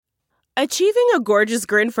Achieving a gorgeous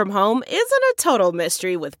grin from home isn't a total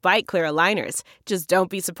mystery with Byte Clear aligners. Just don't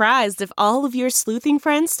be surprised if all of your sleuthing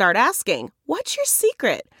friends start asking, "What's your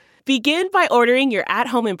secret?" Begin by ordering your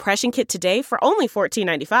at-home impression kit today for only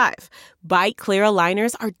 $14.95. Byte Clear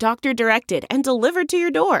aligners are doctor-directed and delivered to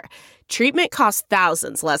your door. Treatment costs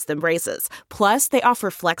thousands less than braces. Plus, they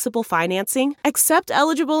offer flexible financing, accept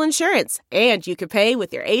eligible insurance, and you can pay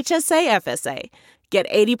with your HSA FSA. Get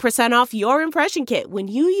 80% off your impression kit when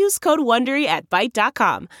you use code WONDERY at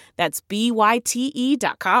Byte.com. That's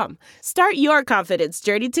BYTE.com. Start your confidence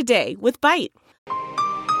journey today with Byte.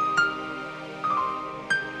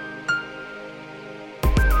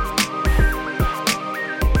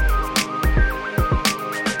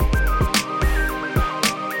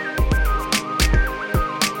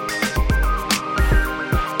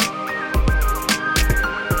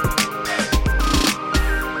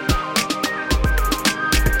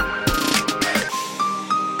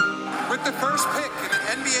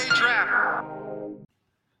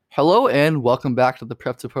 Hello and welcome back to the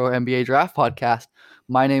Prep to Pro NBA Draft Podcast.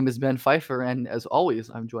 My name is Ben Pfeiffer, and as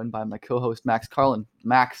always, I'm joined by my co-host Max Carlin.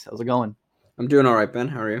 Max, how's it going? I'm doing all right, Ben.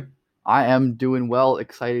 How are you? I am doing well.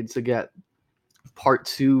 Excited to get part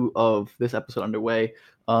 2 of this episode underway,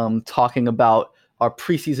 talking about our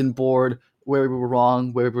preseason board, where we were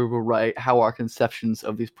wrong, where we were right, how our conceptions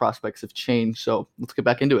of these prospects have changed. So let's get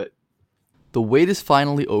back into it. The wait is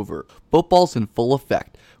finally over. Football's in full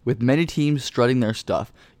effect. With many teams strutting their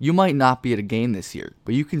stuff, you might not be at a game this year,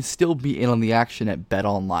 but you can still be in on the action at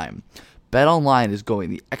BetOnline. BetOnline is going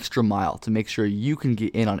the extra mile to make sure you can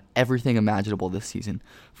get in on everything imaginable this season.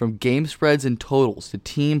 From game spreads and totals to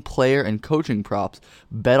team, player, and coaching props,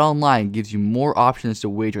 BetOnline gives you more options to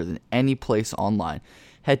wager than any place online.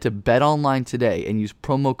 Head to BetOnline today and use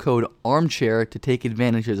promo code ARMCHAIR to take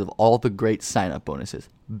advantages of all the great sign-up bonuses.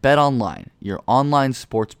 BetOnline, your online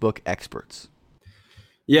sportsbook experts.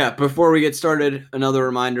 Yeah, before we get started, another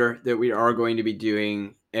reminder that we are going to be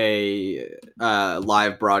doing a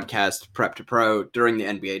live broadcast Prep to Pro during the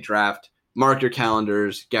NBA Draft. Mark your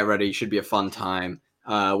calendars, get ready, should be a fun time.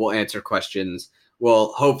 We'll answer questions.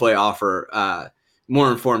 We'll hopefully offer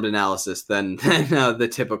more informed analysis than the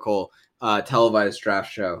typical televised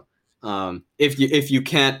draft show. If you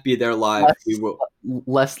can't be there live, we will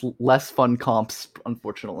less fun comps,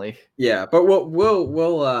 unfortunately. Yeah, but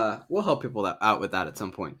we'll help people out with that at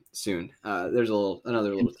some point soon. There's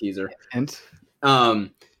another little teaser.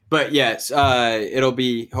 But yes, it'll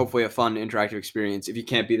be hopefully a fun interactive experience. If you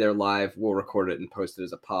can't be there live, we'll record it and post it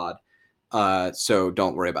as a pod. So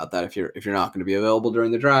don't worry about that. If you're not going to be available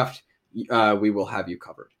during the draft, we will have you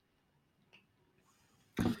covered.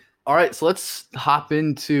 All right, so let's hop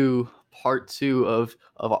into part 2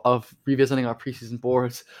 of revisiting our preseason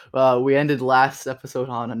boards. We ended last episode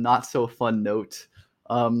on a not so fun note.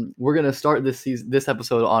 We're gonna start this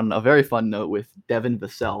episode on a very fun note with Devin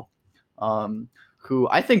Vassell, who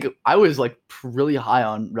I think I was like really high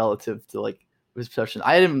on relative to like his perception.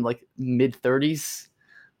 I had him like mid-30s.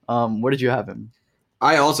 Where did you have him?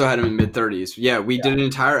 I also had him in mid-30s. Yeah, we did an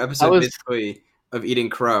entire episode basically of eating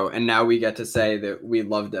crow, and now we get to say that we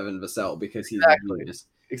love Devin Vassell because he's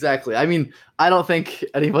Exactly. I mean, I don't think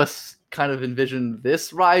any of us kind of envisioned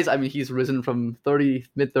this rise. I mean, he's risen from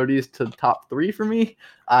mid-30s to top 3 for me.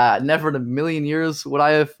 Never in a million years would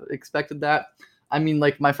I have expected that. I mean,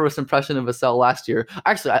 like my first impression of Vassell last year.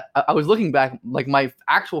 Actually, I was looking back. Like my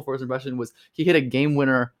actual first impression was he hit a game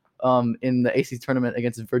winner in the AC tournament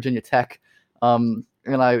against Virginia Tech. And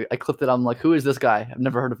I clipped it. I'm like, who is this guy? I've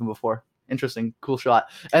never heard of him before. Interesting, cool shot.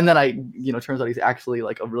 And then turns out he's actually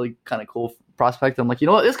like a really kind of cool prospect. I'm like, you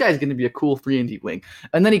know what, this guy's going to be a cool 3-and-D wing.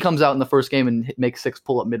 And then he comes out in the first game and makes 6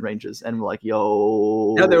 pull-up mid-ranges, and we're like,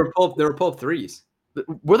 yo. Yeah, they were pull-up threes.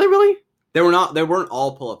 Were they really? They weren't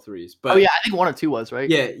all pull-up threes. But oh yeah, I think 1 or 2 was, right?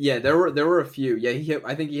 Yeah, there were a few. Yeah,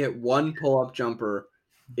 I think he hit 1 pull-up jumper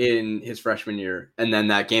in his freshman year, and then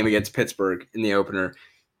that game against Pittsburgh in the opener.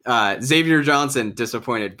 Xavier Johnson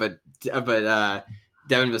disappointed, but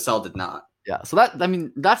Devin Vassell did not. Yeah, so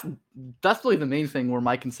that's really the main thing where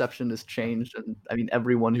my conception has changed, and I mean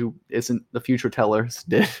everyone who isn't the future tellers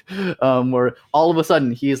did, where all of a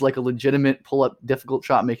sudden he is like a legitimate pull-up, difficult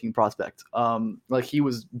shot making prospect. Like he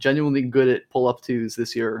was genuinely good at pull-up twos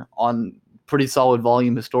this year on pretty solid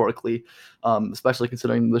volume historically, especially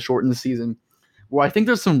considering the shortened season. Where I think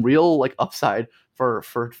there's some real like upside for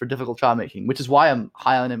difficult shot making, which is why I'm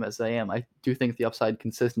high on him as I am. I do think the upside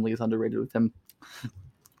consistently is underrated with him.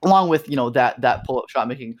 Along with, that pull-up shot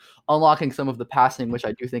making, unlocking some of the passing, which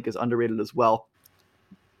I do think is underrated as well.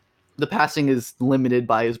 The passing is limited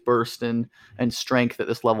by his burst and strength at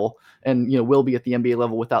this level, and will be at the NBA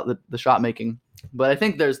level without the shot making. But I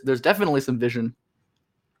think there's definitely some vision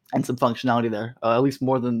and some functionality there, at least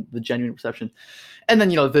more than the genuine perception. And then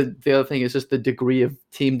the other thing is just the degree of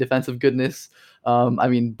team defensive goodness. I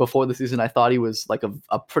mean, before the season, I thought he was like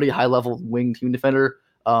a pretty high level wing team defender.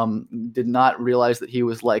 Did not realize that he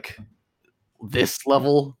was like this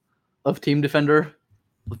level of team defender,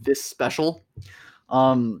 this special.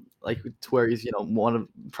 Like to where he's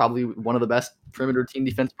probably one of the best perimeter team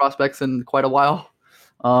defense prospects in quite a while.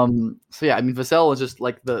 So yeah, I mean, Vassell is just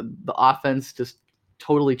like the offense just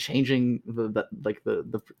totally changing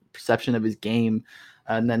the perception of his game,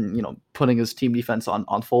 and then putting his team defense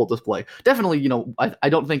on full display. Definitely, I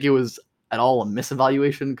don't think it was at all a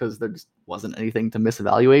misevaluation, because there just wasn't anything to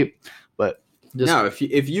misevaluate. But no, if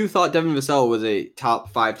you thought Devin Vassell was a top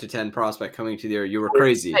 5 to 10 prospect coming to the year, you were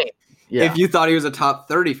crazy. Yeah. If you thought he was a top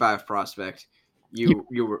 35 prospect, you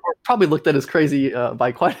were probably looked at as crazy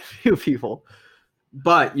by quite a few people.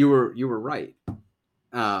 But you were right.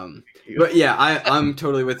 But yeah, I'm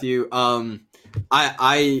totally with you.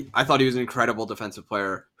 I thought he was an incredible defensive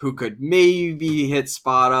player who could maybe hit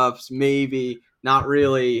spot ups, maybe not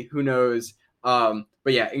really, who knows. But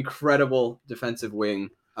yeah, incredible defensive wing,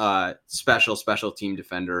 special team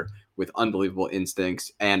defender with unbelievable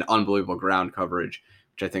instincts and unbelievable ground coverage,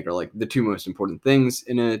 which I think are like the two most important things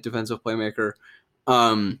in a defensive playmaker.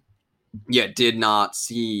 Yeah, did not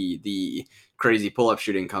see the crazy pull-up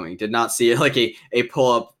shooting coming. Did not see like a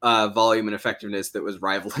pull-up volume and effectiveness that was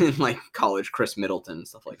rivaling like college Chris Middleton and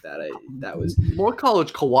stuff like that. That was more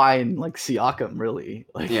college Kawhi and like Siakam, really.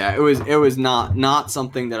 Like, yeah, it was not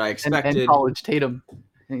something that I expected. And college Tatum.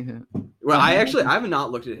 Well, I have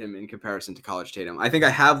not looked at him in comparison to college Tatum. I think I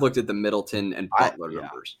have looked at the Middleton and Butler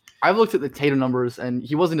numbers. I've looked at the Tatum numbers, and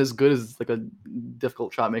he wasn't as good as like a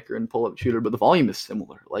difficult shot maker and pull-up shooter, but the volume is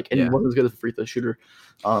similar. Like, and he wasn't as good as a free throw shooter.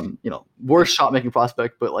 Worse shot making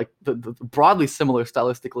prospect, but like the broadly similar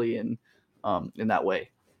stylistically in that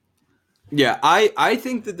way. Yeah, I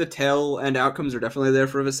think that the tail end outcomes are definitely there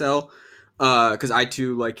for Vassell, because I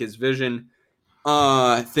too like his vision.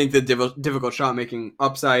 I think the difficult shot making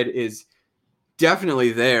upside is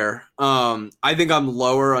definitely there. I think I'm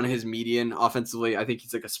lower on his median offensively. I think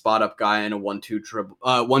he's like a spot up guy and a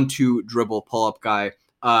 1-2 dribble pull up guy.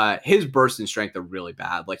 His burst and strength are really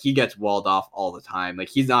bad. Like, he gets walled off all the time. Like,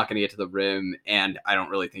 he's not going to get to the rim, and I don't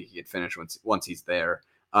really think he could finish once he's there.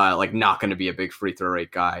 Like, not going to be a big free throw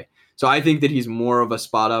rate guy. So I think that he's more of a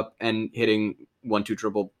spot up and hitting 1-2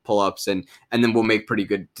 dribble pull ups, and then we'll make pretty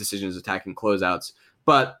good decisions attacking closeouts.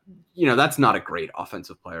 But that's not a great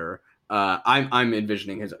offensive player. I'm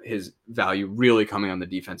envisioning his value really coming on the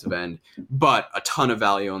defensive end, but a ton of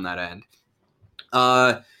value on that end.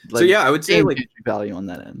 So yeah, I would say like value on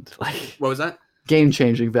that end. Like, what was that? Game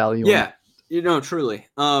changing value. Yeah, truly.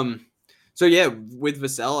 So yeah, with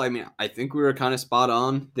Vassell, I mean, I think we were kind of spot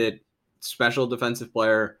on that special defensive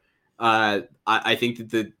player. I think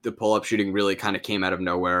that the pull-up shooting really kind of came out of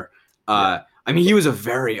nowhere. I mean, he was a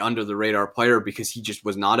very under the radar player because he just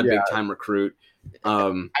was not a big time recruit.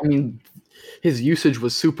 I mean, his usage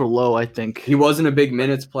was super low. I think he wasn't a big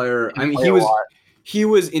minutes player. I mean, he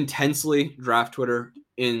was intensely draft Twitter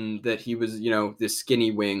in that he was, this skinny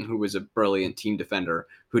wing who was a brilliant team defender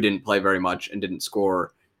who didn't play very much and didn't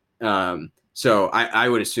score. So I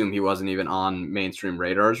would assume he wasn't even on mainstream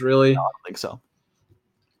radars, really. No, I don't think so.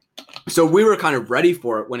 So we were kind of ready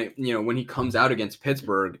for it when he comes out against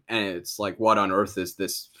Pittsburgh, and it's like, what on earth is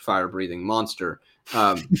this fire-breathing monster?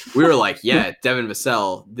 We were like, yeah, Devin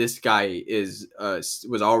Vassell, this guy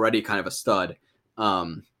was already kind of a stud.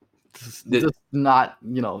 Just not,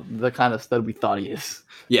 the kind of stud we thought he is.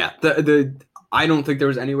 Yeah, I don't think there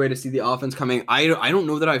was any way to see the offense coming. I don't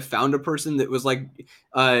know that I've found a person that was like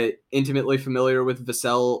intimately familiar with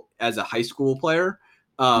Vassell as a high school player.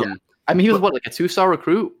 I mean, he was like a 2-star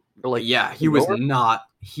recruit? Or like, yeah, he was not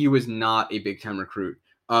a big time recruit.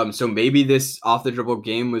 So maybe this off the dribble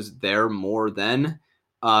game was there more then.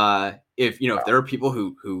 If there are people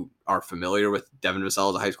who are familiar with Devin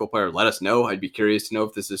Vassell as a high school player, let us know. I'd be curious to know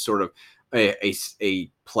if this is sort of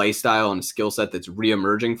a play style and a skill set that's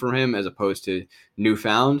reemerging from him as opposed to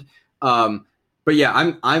newfound. But yeah,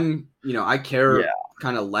 I'm I care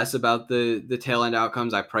kind of less about the tail end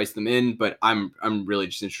outcomes. I price them in, but I'm really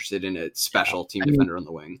just interested in a special team defender on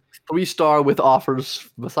the wing. 3-star with offers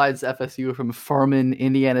besides FSU from Furman,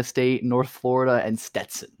 Indiana State, North Florida, and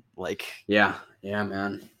Stetson. Like, yeah,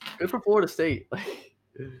 man, good for Florida State.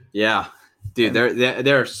 Yeah, dude,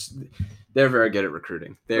 they're very good at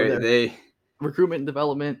recruiting. They recruitment and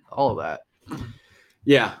development, all of that.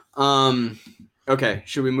 Yeah. Okay.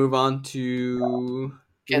 Should we move on to?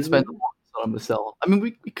 Can't spend on Vassell. I mean,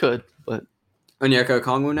 we could, but Onyeka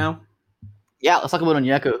Okongwu now. Yeah, let's talk about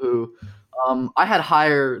Onyeka, who I had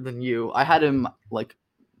higher than you. I had him like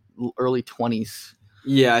early 20s.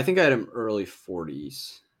 Yeah, I think I had him early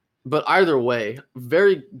 40s. But either way,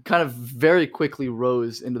 very quickly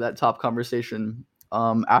rose into that top conversation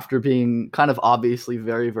after being kind of obviously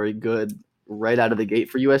very, very good right out of the gate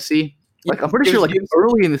for USC. Like, I'm pretty sure like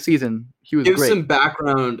early in the season, he was Give great. some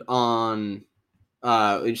background on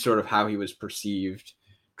sort of how he was perceived,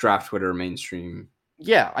 draft Twitter, mainstream.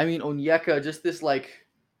 Yeah, I mean Onyeka, just this like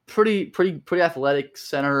pretty athletic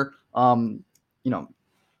center.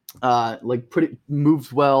 Like pretty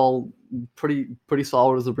moves well, pretty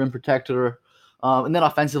solid as a rim protector. And then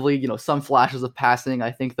offensively, some flashes of passing.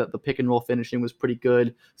 I think that the pick and roll finishing was pretty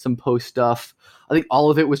good. Some post stuff. I think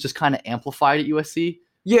all of it was just kind of amplified at USC.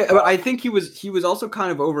 Yeah, but I think he was also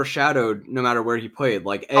kind of overshadowed no matter where he played.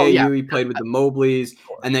 Like AAU, he played with the Mobleys,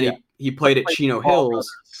 and then he played at Chino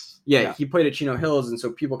Hills. Yeah, he played at Chino Hills, and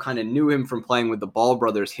so people kind of knew him from playing with the Ball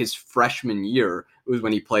brothers his freshman year. It was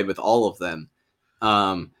when he played with all of them.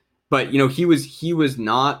 But he was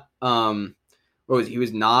not he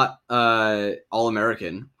was not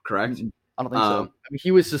All-American, correct? I don't think so. I mean,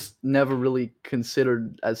 he was just never really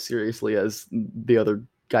considered as seriously as the other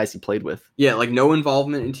guys he played with. Yeah, like no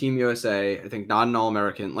involvement in Team USA. I think not an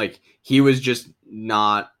All-American. Like he was just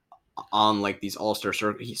not on like these All-Star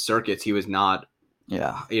circuits. He was not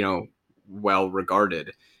well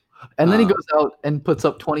regarded. And then he goes out and puts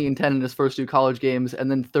up 20 and 10 in his first two college games, and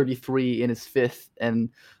then 33 in his fifth, and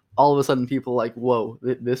all of a sudden people are like, whoa,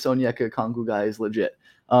 this Onyeka Okongwu guy is legit.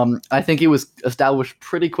 I think he was established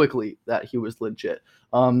pretty quickly that he was legit.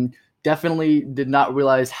 Definitely did not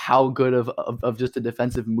realize how good of just a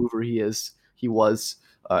defensive mover he is. He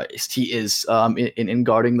is in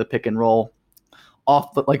guarding the pick and roll.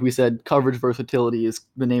 Like we said, coverage versatility is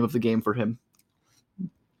the name of the game for him.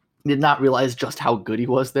 Did not realize just how good he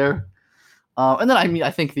was there. And then,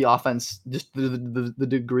 I think the offense, just the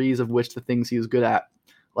degrees of which the things he was good at,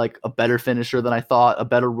 like a better finisher than I thought, a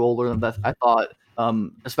better roller than I thought,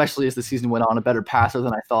 especially as the season went on, a better passer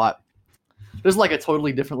than I thought. There's like a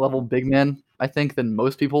totally different level big man, I think, than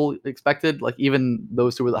most people expected, like even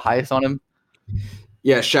those who were the highest on him.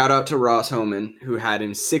 Yeah, shout out to Ross Homan, who had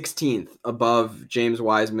him 16th above James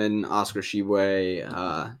Wiseman, Oscar Tshiebwe.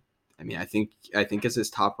 I think it's his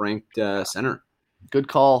top ranked center. Good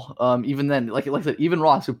call. Even then, like I said, even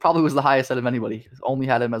Ross, who probably was the highest out of anybody, only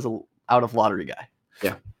had him as a out of lottery guy.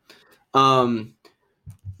 Yeah.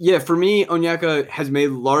 Yeah, for me, Onyeka has made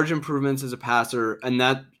large improvements as a passer, and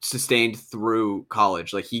that sustained through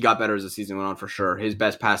college. Like, he got better as the season went on for sure. His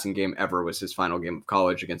best passing game ever was his final game of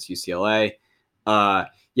college against UCLA. I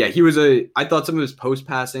thought some of his post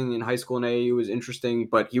passing in high school and AAU was interesting,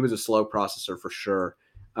 but he was a slow processor for sure.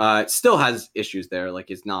 Still has issues there. Like,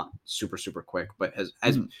 it's not super, super quick, but has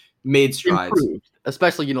made strides. Improved.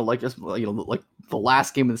 Especially, like the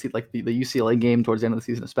last game of the season, like the UCLA game towards the end of the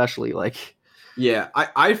season, especially like. Yeah,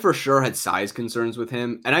 I for sure had size concerns with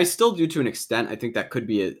him, and I still do to an extent. I think that could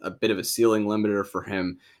be a bit of a ceiling limiter for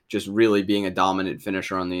him, just really being a dominant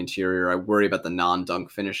finisher on the interior. I worry about the non-dunk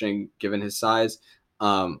finishing given his size.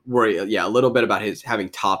 Worry a little bit about his having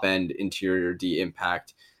top-end interior D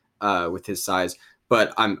impact with his size,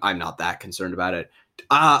 but I'm not that concerned about it.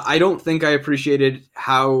 I don't think I appreciated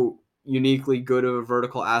how uniquely good of a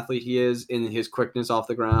vertical athlete he is in his quickness off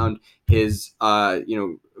the ground, his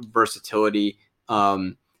versatility,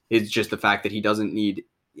 is just the fact that he doesn't need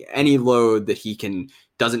any load, that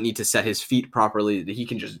doesn't need to set his feet properly, that he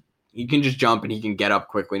can just jump and he can get up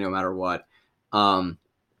quickly no matter what. I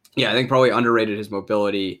think probably underrated his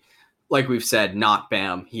mobility. Like we've said, not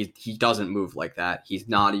Bam. He doesn't move like that. He's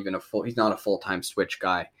not a full-time switch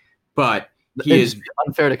guy, but it's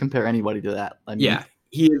unfair to compare anybody to that. I mean, yeah.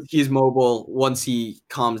 He's mobile. Once he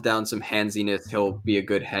calms down some handsiness, he'll be a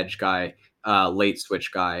good hedge guy, late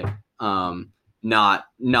switch guy. Not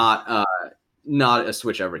a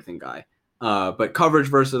switch everything guy. But coverage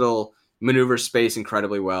versatile, maneuvers space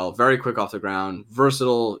incredibly well, very quick off the ground,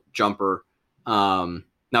 versatile jumper. Not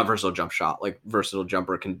versatile jump shot, like versatile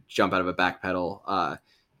jumper, can jump out of a back pedal,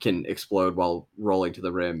 can explode while rolling to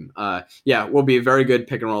the rim. Will be a very good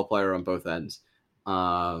pick and roll player on both ends.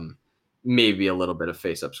 Maybe a little bit of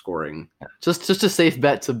face-up scoring. Just a safe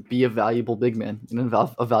bet to be a valuable big man and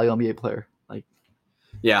a valuable NBA player.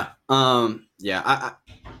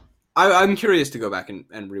 I'm curious to go back and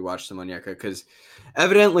rewatch some Onyeka, because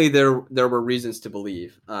evidently there were reasons to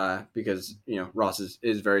believe, because Ross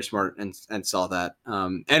is very smart and saw that,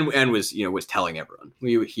 and was telling everyone.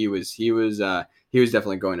 He was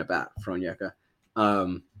definitely going to bat for Onyeka.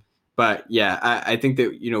 But yeah, I think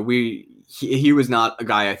that he was not a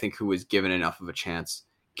guy, I think, who was given enough of a chance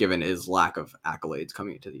given his lack of accolades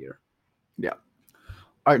coming into the year. Yeah.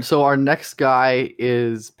 All right, so our next guy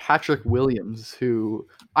is Patrick Williams, who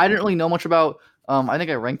I didn't really know much about. I think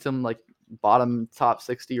I ranked him like bottom top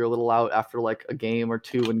 60 or a little out after like a game or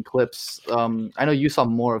two in clips. I know you saw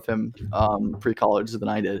more of him pre-college than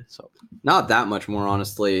I did. So not that much more,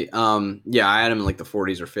 honestly. Yeah, I had him in like the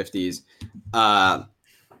 40s or 50s.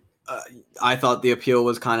 I thought the appeal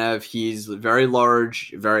was kind of he's very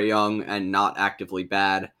large, very young, and not actively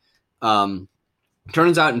bad.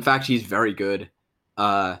 Turns out, in fact, he's very good.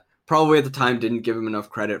 Probably at the time didn't give him enough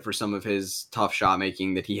credit for some of his tough shot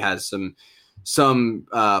making, that he has some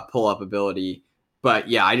pull up ability. But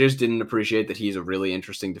yeah, I just didn't appreciate that he's a really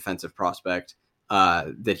interesting defensive prospect,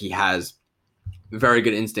 that he has very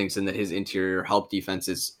good instincts, and that his interior help defense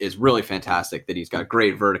is really fantastic, that he's got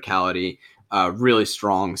great verticality, really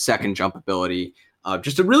strong second jump ability,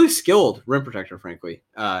 just a really skilled rim protector, frankly.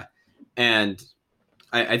 And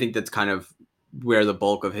I think that's kind of where the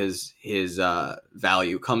bulk of his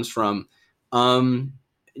value comes from.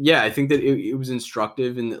 Yeah, I think that it was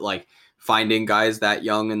instructive in that, like, finding guys that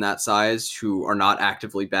young and that size who are not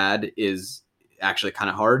actively bad is actually kind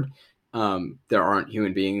of hard. There aren't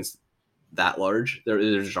human beings that large. There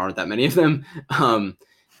just aren't that many of them.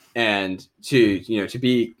 And to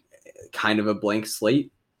be kind of a blank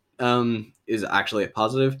slate is actually a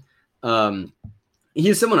positive.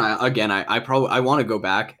 He's someone I want to go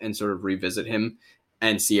back and sort of revisit him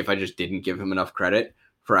and see if I just didn't give him enough credit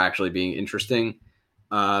for actually being interesting.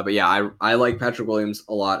 But yeah, I like Patrick Williams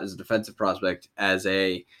a lot as a defensive prospect, as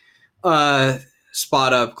a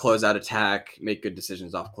spot up, closeout attack, make good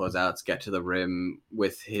decisions off closeouts, get to the rim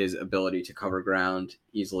with his ability to cover ground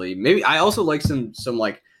easily. Maybe I also like some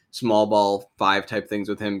like small ball 5 type things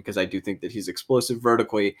with him, because I do think that he's explosive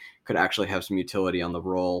vertically, could actually have some utility on the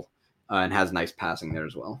roll, and has nice passing there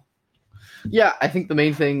as well. Yeah, I think the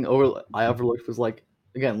main thing I overlooked was like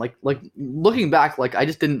looking back, like I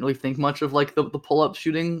just didn't really think much of like the pull up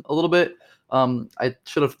shooting a little bit. I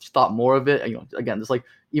should have thought more of it. Again, just like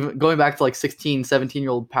even going back to like 16,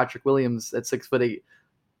 17-year-old Patrick Williams at 6'8",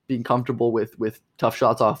 being comfortable with tough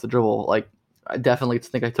shots off the dribble. Like I definitely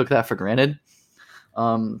think I took that for granted.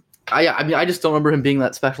 I just don't remember him being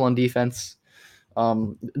that special on defense.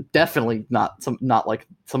 Definitely not like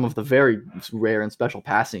some of the very rare and special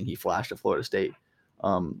passing he flashed at Florida State.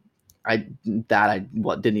 I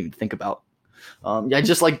didn't even think about. I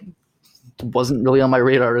just like wasn't really on my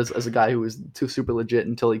radar as a guy who was too super legit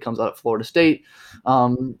until he comes out at Florida State,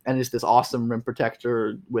 and is this awesome rim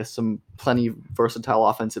protector with some plenty versatile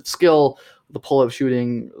offensive skill, the pull-up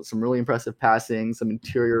shooting, some really impressive passing, some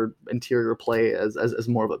interior play as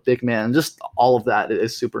more of a big man. Just all of that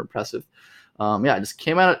is super impressive. It just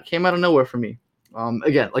came out of nowhere for me.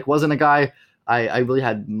 Again, like wasn't a guy I really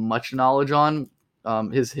had much knowledge on.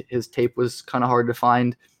 His tape was kind of hard to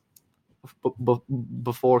find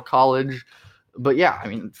before college, but yeah, I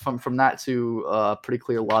mean from that to pretty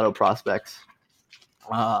clear lotto prospects.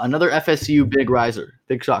 Another FSU big riser,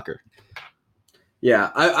 big shocker.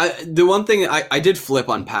 Yeah, I the one thing I did flip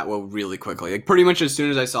on Pat Will really quickly. Like pretty much as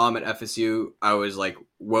soon as I saw him at FSU, I was like,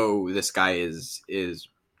 whoa, this guy is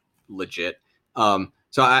legit.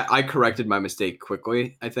 So I corrected my mistake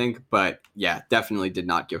quickly, I think, but yeah, definitely did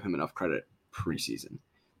not give him enough credit preseason.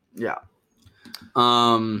 Yeah.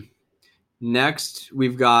 Next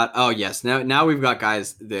we've got now we've got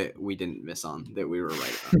guys that we didn't miss on, that we were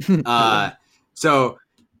right about. So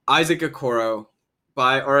Isaac Okoro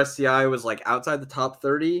by RSCI was like outside the top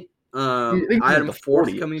 30. I had him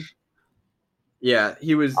fourth coming. Yeah,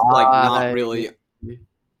 he was like not really.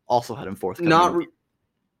 Also had him fourth. Not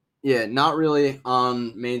really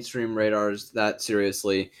on mainstream radars that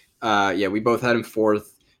seriously. We both had him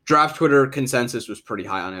fourth. Draft Twitter consensus was pretty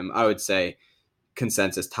high on him. I would say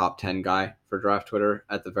consensus top 10 guy for Draft Twitter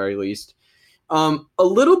at the very least. A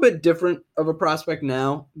little bit different of a prospect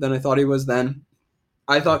now than I thought he was then.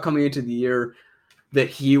 I thought coming into the year that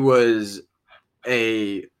he was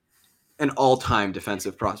an all-time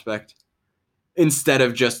defensive prospect instead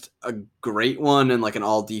of just a great one and like an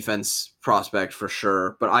all-defense prospect for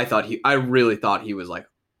sure. But I really thought he was like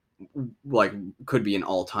could be an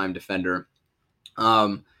all-time defender.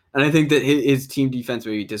 And I think that his team defense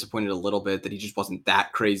maybe disappointed a little bit, that he just wasn't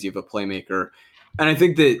that crazy of a playmaker. And I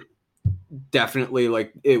think that definitely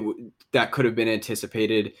that could have been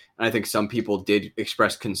anticipated. And I think some people did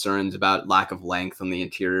express concerns about lack of length on the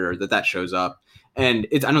interior, that shows up. And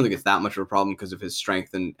I don't think it's that much of a problem because of his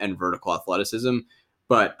strength and vertical athleticism.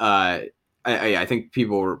 But I think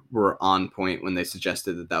people were on point when they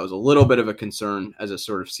suggested that was a little bit of a concern as a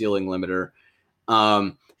sort of ceiling limiter.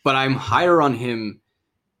 But I'm higher on him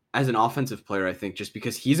as an offensive player, I think, just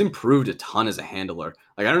because he's improved a ton as a handler.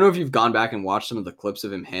 Like, I don't know if you've gone back and watched some of the clips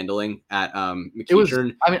of him handling at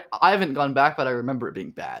McEachern. I mean, I haven't gone back, but I remember it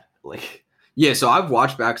being bad. Like, yeah, so I've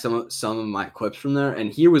watched back some of my clips from there,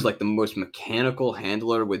 and he was like the most mechanical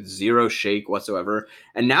handler with zero shake whatsoever.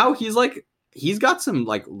 And now he's got some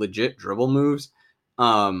like legit dribble moves.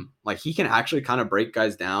 Like he can actually kind of break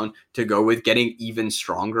guys down to go with getting even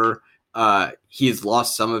stronger. He has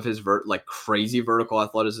lost some of his crazy vertical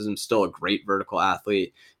athleticism, still a great vertical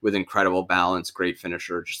athlete with incredible balance, great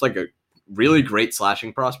finisher, just like a really great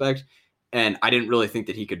slashing prospect. And I didn't really think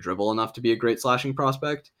that he could dribble enough to be a great slashing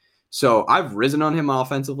prospect. So I've risen on him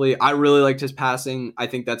offensively. I really liked his passing. I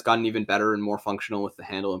think that's gotten even better and more functional with the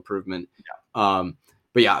handle improvement. Yeah.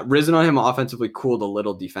 But yeah, risen on him offensively, cooled a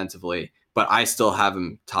little defensively, but I still have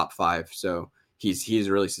him top 5. So he's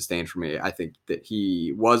really sustained for me. I think that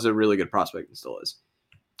he was a really good prospect and still is.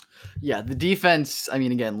 Yeah, the defense, I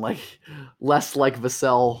mean, again, like less like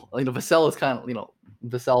Vassell. Vassell is kind of,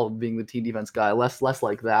 Vassell being the team defense guy, less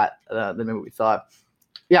like that than maybe we thought.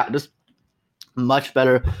 Yeah, just much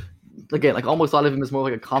better. Again, like almost thought of him as more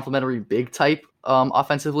like a complementary big type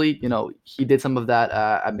offensively. He did some of that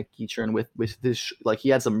at McEachern with this. Like he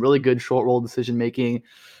had some really good short roll decision making,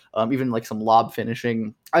 even like some lob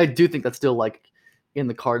finishing. I do think that's still like in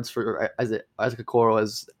the cards for Isaac Okoro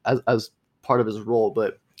as part of his role,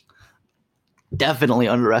 but definitely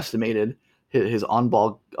underestimated his on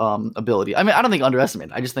ball ability. I mean, I don't think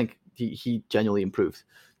underestimated. I just think he genuinely improved.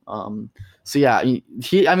 So yeah,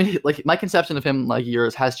 like my conception of him, like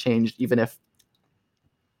yours, has changed, even if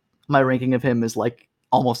my ranking of him is like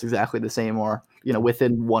almost exactly the same, or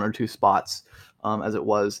within 1 or 2 spots as it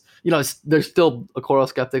was. There's still Okoro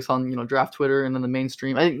skeptics on draft Twitter, and then the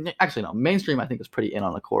mainstream. Mainstream I think is pretty in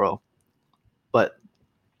on Okoro, but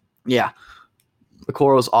yeah,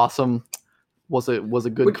 Okoro's awesome. Was a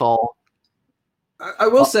good call. I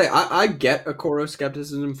will say I get Okoro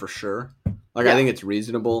skepticism for sure. Like, yeah. I think it's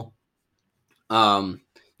reasonable.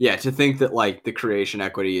 To think that like the creation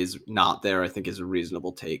equity is not there, I think is a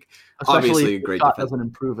reasonable take. Especially obviously, a great defense doesn't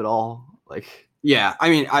improve at all. Like, yeah, I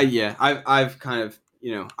mean, I've kind of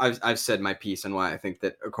I've said my piece on why I think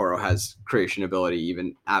that Okoro has creation ability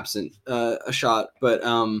even absent a shot, but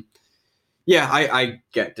I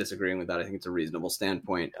get disagreeing with that. I think it's a reasonable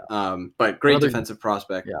standpoint. But great defensive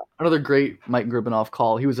prospect. Yeah, another great Mike Gribanoff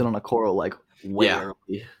call. He was in on Okoro like way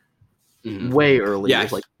early. Mm-hmm. Way early. Yeah,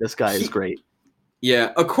 like this guy is great.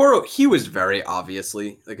 Yeah, Okoro, he was very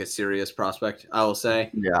obviously like a serious prospect, I will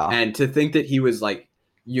say. Yeah. And to think that he was like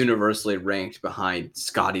universally ranked behind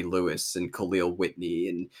Scotty Lewis and Khalil Whitney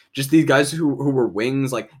and just these guys who were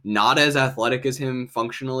wings, like not as athletic as him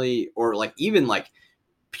functionally, or like even like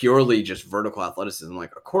purely just vertical athleticism.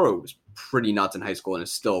 Like Okoro was pretty nuts in high school and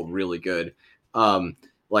is still really good.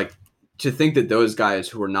 Like to think that those guys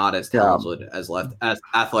who are not as talented as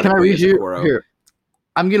athletically as Okoro. Here,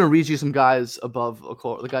 I'm gonna read you some guys above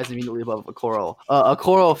Okoro. The guys immediately above Okoro.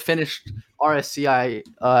 Okoro finished RSCI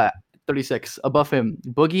 36. Above him,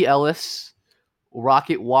 Boogie Ellis,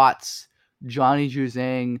 Rocket Watts, Johnny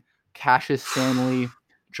Juzang, Cassius Stanley,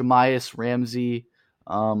 Jamias Ramsey.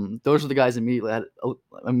 Those are the guys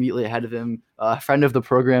immediately ahead of him. Friend of the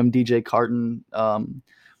program, DJ Carton.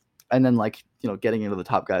 And then like getting into the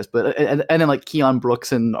top guys, but and then like Keon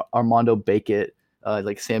Brooks and Armando Bakett,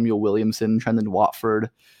 like Samuel Williamson, Trendon Watford,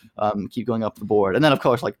 keep going up the board, and then of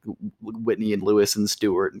course like Whitney and Lewis and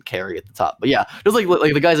Stewart and Carey at the top. But yeah, just like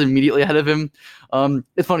the guys immediately ahead of him.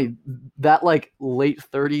 It's funny that like late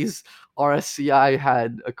 30s RSCI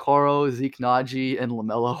had Okoro, Zeke Naji, and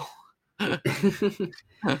LaMelo,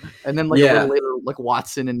 and then like a little later like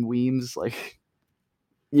Watson and Weems like.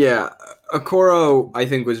 Yeah, Okoro, I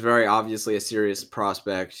think, was very obviously a serious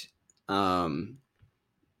prospect. I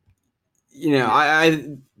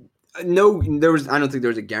don't think there was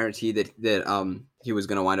a guarantee that he was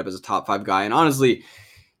going to wind up as a top 5 guy. And honestly,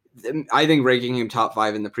 I think ranking him top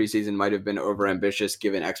 5 in the preseason might have been overambitious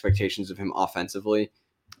given expectations of him offensively.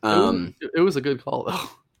 It was a good call though.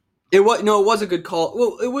 It was a good call.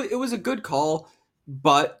 Well, it was a good call,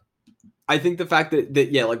 but I think the fact that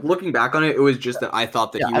like looking back on it, it was just that I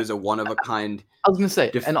thought that he was a one of a kind. I was gonna say,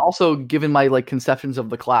 and also given my like conceptions of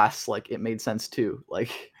the class, like it made sense too.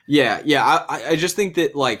 Like I just think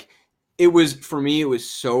that like it was for me, it was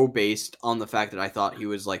so based on the fact that I thought he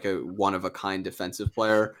was like a one of a kind defensive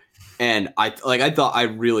player, and I thought I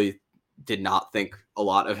really did not think a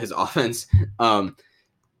lot of his offense.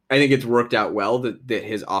 I think it's worked out well that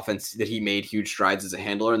his offense, that he made huge strides as a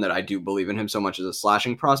handler, and that I do believe in him so much as a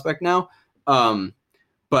slashing prospect now.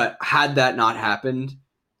 But had that not happened,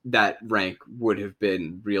 that rank would have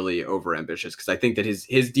been really overambitious, because I think that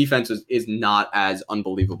his defense is not as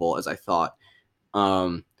unbelievable as I thought.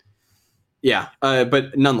 But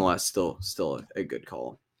nonetheless, still a good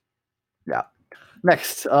call. Yeah.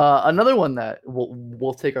 Next, another one that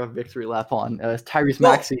we'll take our victory lap on is Tyrese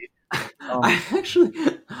Maxey.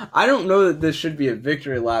 I don't know that this should be a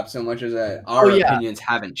victory lap so much as that our opinions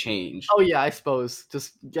haven't changed. Oh yeah, I suppose.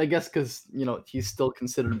 I guess because he's still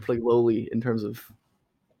considered pretty lowly in terms of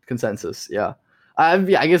consensus. Yeah, I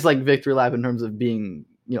guess like victory lap in terms of being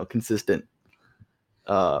consistent.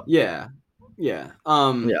 Yeah.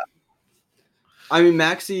 I mean,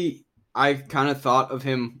 Maxey, I kind of thought of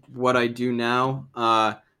him what I do now.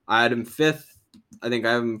 I had him 5th. I think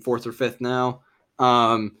I have him 4th or 5th now.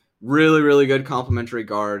 Really, really good complementary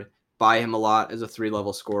guard. Buy him a lot as a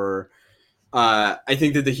 3-level scorer. I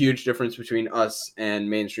think that the huge difference between us and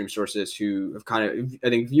mainstream sources who have kind of, I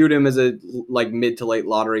think, viewed him as a like mid to late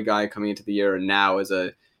lottery guy coming into the year and now as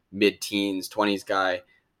a mid-teens, 20s guy,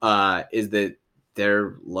 is that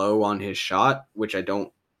they're low on his shot, which I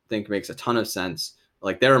don't think makes a ton of sense.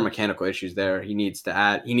 Like, there are mechanical issues there. He needs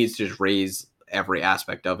to just raise every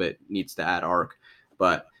aspect of it, needs to add arc.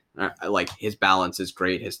 But like, his balance is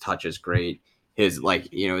great, his touch is great, his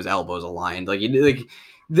his elbows aligned.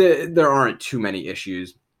 There aren't too many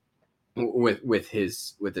issues with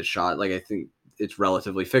his shot. Like, I think it's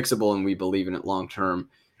relatively fixable, and we believe in it long term.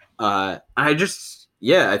 I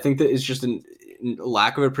think that it's just a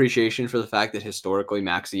lack of appreciation for the fact that historically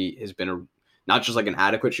Maxey has been not just like an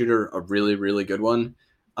adequate shooter, a really, really good one,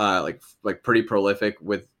 like pretty prolific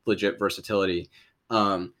with legit versatility.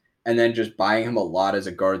 And then just buying him a lot as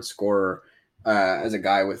a guard scorer, as a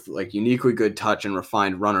guy with like uniquely good touch and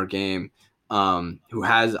refined runner game, who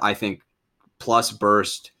has, I think, plus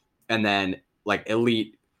burst and then like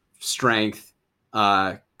elite strength,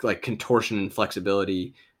 like contortion and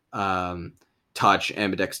flexibility, touch,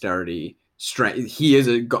 ambidexterity, strength. He is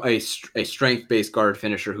a strength-based guard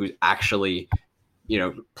finisher who's actually,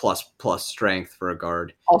 plus strength for a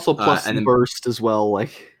guard. Also plus and then burst as well.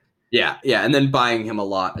 Yeah. And then buying him a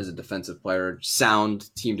lot as a defensive player,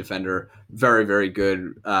 sound team defender, very, very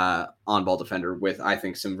good on-ball defender with, I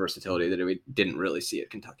think, some versatility that we didn't really see at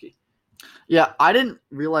Kentucky. Yeah, I didn't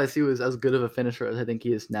realize he was as good of a finisher as I think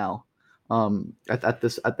he is now. At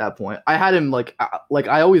that point, I had him like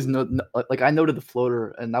I always know, like I noted the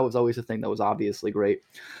floater, and that was always a thing that was obviously great.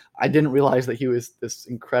 I didn't realize that he was this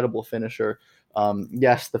incredible finisher.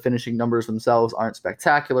 Yes, the finishing numbers themselves aren't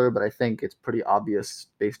spectacular, but I think it's pretty obvious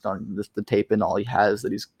based on the tape and all he has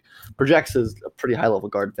that he's projects as a pretty high level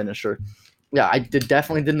guard finisher. Yeah, I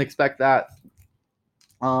definitely didn't expect that.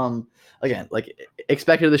 Again, like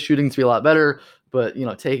expected the shooting to be a lot better, but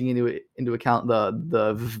taking into account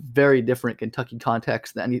the very different Kentucky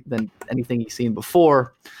context than anything he's seen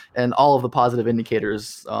before, and all of the positive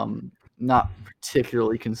indicators, not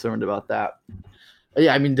particularly concerned about that.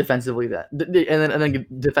 Yeah, I mean defensively and then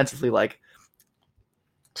defensively, like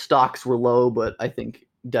stocks were low, but I think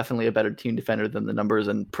definitely a better team defender than the numbers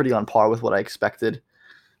and pretty on par with what I expected.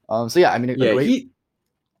 So yeah, I mean,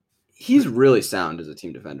 he's really sound as a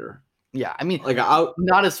team defender. Yeah, I mean,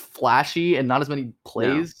 not as flashy and not as many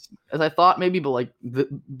plays as I thought maybe, but like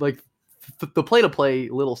the play-to-play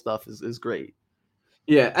little stuff is great.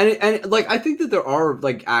 Yeah, and like I think that there are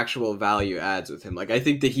like actual value adds with him. Like I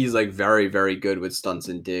think that he's like very, very good with stunts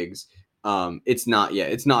and digs. It's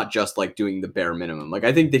not just like doing the bare minimum. Like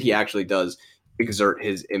I think that he actually does exert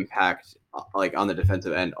his impact like on the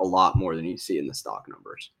defensive end a lot more than you see in the stock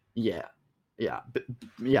numbers. Yeah,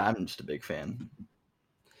 I'm just a big fan.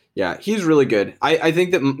 Yeah, he's really good. I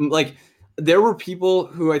think that like there were people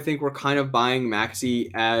who I think were kind of buying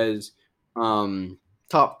Maxey as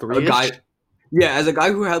top 3 guy. Yeah, as a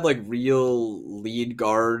guy who had like real lead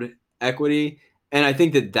guard equity, and I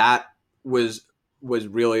think that was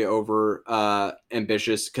really over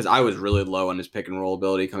ambitious because I was really low on his pick and roll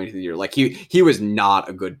ability coming to the year. Like he was not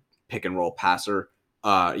a good pick and roll passer.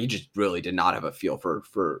 He just really did not have a feel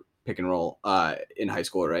for pick and roll in high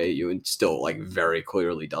school or AAU, and still like very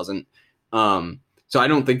clearly doesn't. So I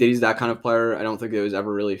don't think that he's that kind of player. I don't think it was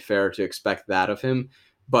ever really fair to expect that of him.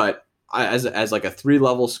 But as like a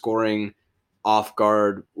 3-level scoring off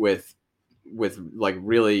guard with like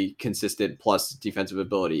really consistent plus defensive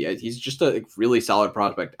ability, he's just a really solid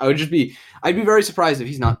prospect. I'd be very surprised if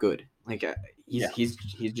he's not good. Like he's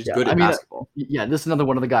just good at basketball. This is another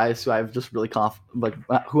one of the guys who I've just really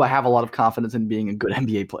who I have a lot of confidence in being a good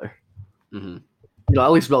NBA player. Mm-hmm.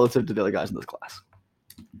 At least relative to the other guys in this class.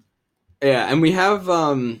 Yeah, and we have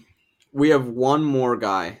one more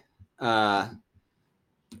guy, a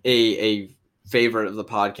favorite of the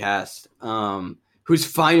podcast, who's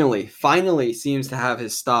finally seems to have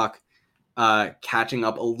his stock catching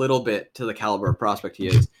up a little bit to the caliber of prospect he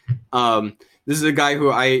is. This is a guy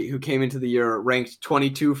who came into the year ranked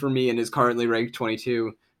 22 for me and is currently ranked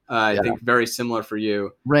 22. I think very similar for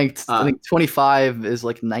you. Ranked, I think 25 is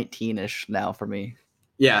like 19-ish now for me.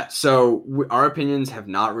 Yeah, so our opinions have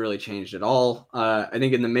not really changed at all. I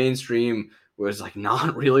think in the mainstream was like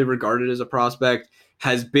not really regarded as a prospect,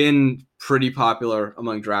 has been pretty popular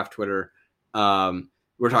among draft Twitter.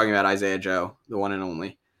 We're talking about Isaiah Joe, the one and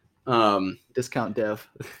only. Discount Dev.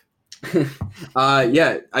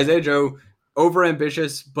 Yeah, Isaiah Joe,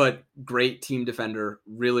 overambitious, but great team defender,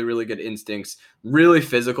 really, really good instincts, really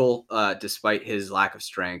physical, despite his lack of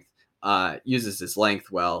strength, uses his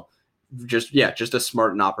length well. Just a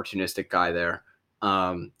smart and opportunistic guy there.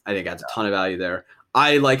 I think adds a ton of value there.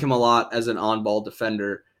 I like him a lot as an on-ball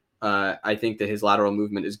defender. I think that his lateral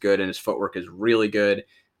movement is good and his footwork is really good.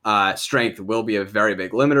 Strength will be a very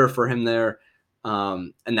big limiter for him there.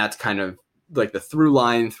 And that's kind of like the through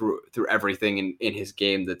line through everything in his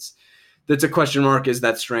game. That's a question mark, is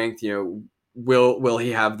that strength. Will he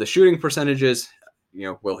have the shooting percentages?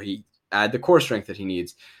 Will he add the core strength that he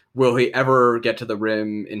needs? Will he ever get to the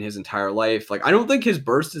rim in his entire life? Like, I don't think his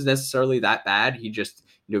burst is necessarily that bad. He just,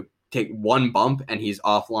 take one bump and he's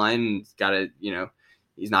offline. He's got to,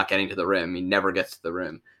 he's not getting to the rim. He never gets to the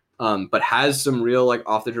rim. But has some real like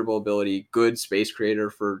off the dribble ability, good space creator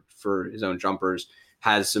for his own jumpers,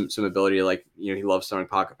 has some ability to like, he loves throwing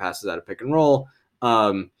pocket passes out of pick and roll.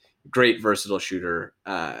 Great versatile shooter.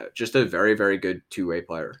 Just a very, very good two-way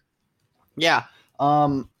player. Yeah.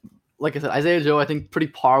 Like I said, Isaiah Joe, I think pretty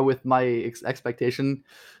par with my expectation.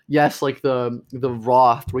 Yes, like the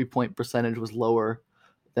raw 3-point percentage was lower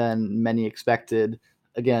than many expected.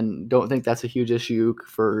 Again, don't think that's a huge issue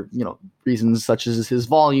for, reasons such as his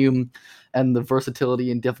volume and the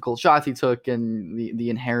versatility and difficult shots he took and the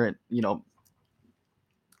inherent,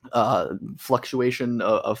 fluctuation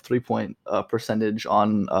of 3-point percentage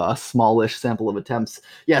on a smallish sample of attempts.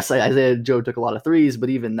 Yes, Isaiah Joe took a lot of threes, but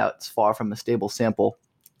even that's far from a stable sample.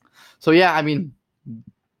 So yeah, I mean,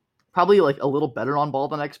 probably like a little better on ball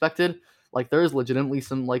than I expected. Like there is legitimately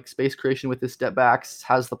some like space creation with his step backs,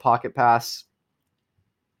 has the pocket pass.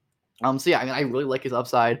 So yeah, I mean, I really like his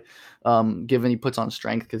upside, given he puts on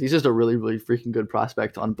strength, because he's just a really, really freaking good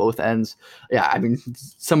prospect on both ends. Yeah, I mean,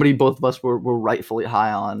 somebody both of us were rightfully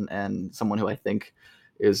high on, and someone who I think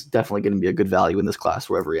is definitely going to be a good value in this class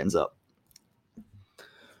wherever he ends up.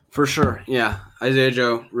 For sure, yeah. Isaiah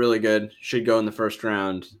Joe, really good. Should go in the first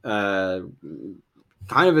round.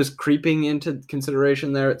 Kind of is creeping into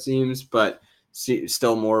consideration there, it seems, but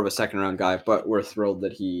still more of a second-round guy. But we're thrilled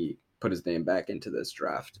that he put his name back into this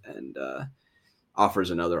draft and offers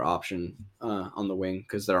another option on the wing,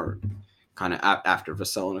 because they're kind of after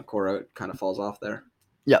Vassell and Okoro, it kind of falls off there.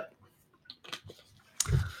 Yep.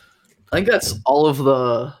 I think that's all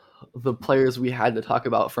of the players we had to talk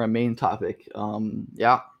about for our main topic.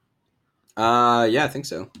 Yeah, I think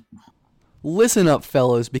so. Listen up,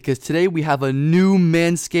 fellas, because today we have a new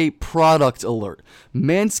Manscaped product alert.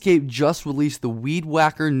 Manscaped just released the Weed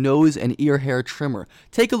Whacker nose and ear hair trimmer.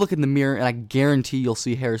 Take a look in the mirror and I guarantee you'll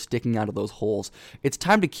see hair sticking out of those holes. It's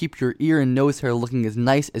time to keep your ear and nose hair looking as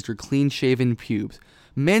nice as your clean-shaven pubes.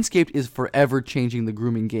 Manscaped is forever changing the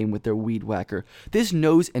grooming game with their Weed Whacker. This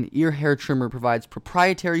nose and ear hair trimmer provides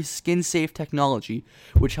proprietary skin-safe technology,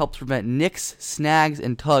 which helps prevent nicks, snags,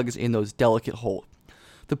 and tugs in those delicate holes.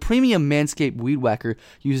 The premium Manscaped Weed Whacker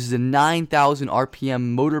uses a 9,000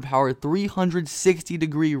 RPM motor-powered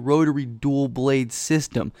 360-degree rotary dual-blade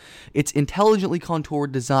system. Its intelligently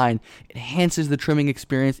contoured design enhances the trimming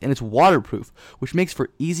experience, and it's waterproof, which makes for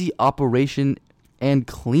easy operation and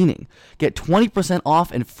cleaning. Get 20%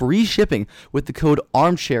 off and free shipping with the code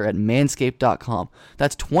armchair at manscaped.com.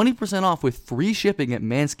 That's 20% off with free shipping at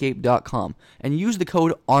manscaped.com. And use the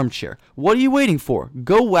code armchair. What are you waiting for?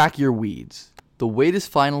 Go whack your weeds. The wait is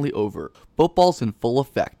finally over. Football's in full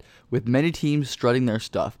effect. With many teams strutting their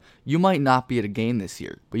stuff, you might not be at a game this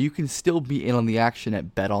year, but you can still be in on the action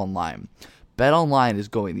at BetOnline. BetOnline is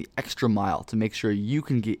going the extra mile to make sure you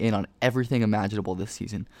can get in on everything imaginable this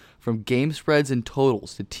season. From game spreads and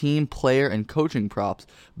totals to team, player, and coaching props,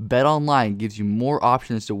 BetOnline gives you more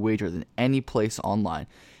options to wager than any place online.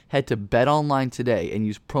 Head to BetOnline today and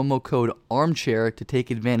use promo code ARMCHAIR to take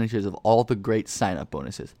advantages of all the great sign-up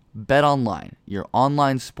bonuses. BetOnline, your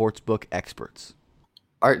online sportsbook experts.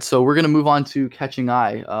 All right, so we're going to move on to Catching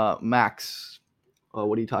Eye. Max,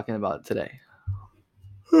 what are you talking about today?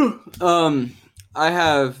 I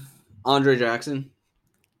have Andre Jackson,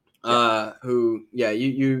 who,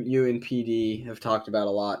 you and PD have talked about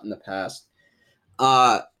a lot in the past.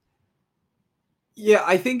 Yeah,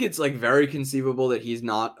 I think it's like very conceivable that he's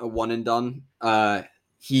not a one and done.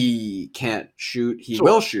 He can't shoot. He Sure.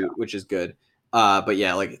 will shoot, which is good. But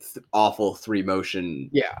yeah, like awful 3-motion,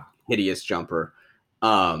 Yeah. hideous jumper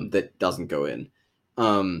that doesn't go in.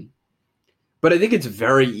 But I think it's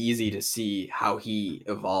very easy to see how he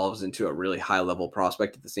evolves into a really high level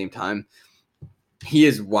prospect at the same time. He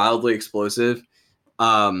is wildly explosive.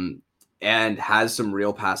 And has some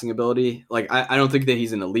real passing ability. Like I don't think that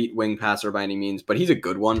he's an elite wing passer by any means, but he's a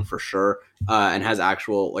good one for sure, and has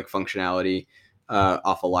actual like functionality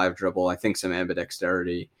off a live dribble. I think some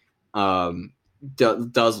ambidexterity.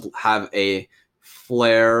 Does have a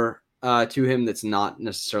flair to him that's not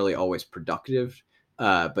necessarily always productive,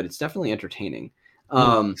 but it's definitely entertaining.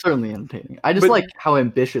 Certainly entertaining. I just but- like how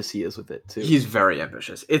ambitious he is with it too. He's very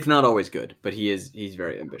ambitious. It's not always good, but he's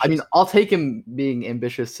very ambitious. I mean, I'll take him being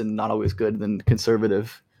ambitious and not always good than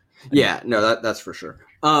conservative. Yeah, no, that's for sure.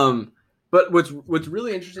 But what's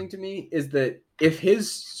really interesting to me is that if his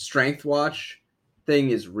strength watch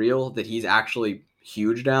thing is real, that he's actually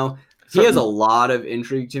huge now. He has a lot of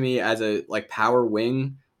intrigue to me as a like power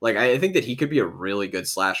wing. Like I think that he could be a really good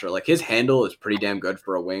slasher. Like his handle is pretty damn good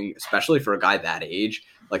for a wing, especially for a guy that age.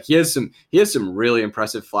 Like he has some really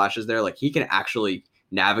impressive flashes there. Like he can actually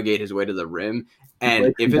navigate his way to the rim.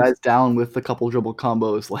 And if guys down with a couple dribble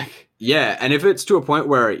combos, like yeah, and if it's to a point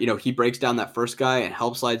where he breaks down that first guy and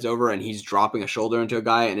help slides over, and he's dropping a shoulder into a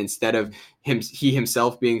guy, and instead of he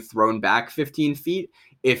himself being thrown back 15 feet,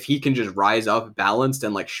 if he can just rise up balanced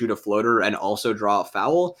and like shoot a floater and also draw a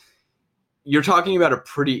foul, you're talking about a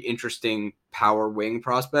pretty interesting power wing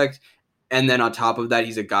prospect. And then on top of that,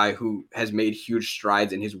 he's a guy who has made huge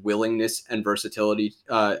strides in his willingness and versatility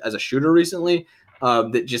as a shooter recently.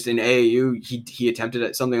 That just in AAU, he attempted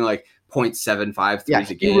at something like 0.75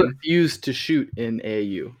 threes a game. He refused to shoot in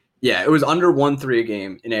AAU. Yeah, it was under 1 3 a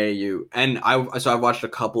game in AAU. And I've watched a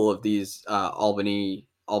couple of these Albany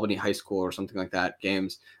High School or something like that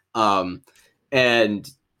games. And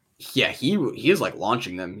yeah, he is like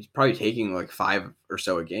launching them. He's probably taking like 5 or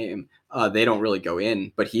so a game. They don't really go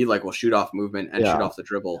in, but he like will shoot off movement and shoot off the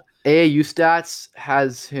dribble. AAU stats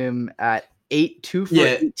has him at 2 for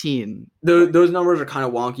 18. Those numbers are kind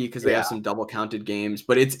of wonky because they have some double counted games,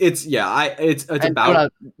 but it's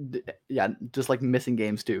about just like missing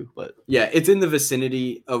games too. But yeah, it's in the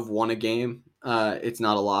vicinity of 1 a game. It's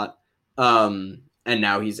not a lot. And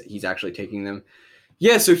now he's actually taking them.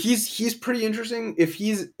 Yeah, so he's pretty interesting. If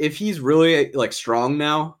he's really like strong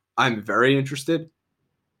now, I'm very interested.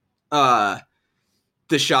 The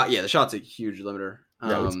shot's a huge limiter.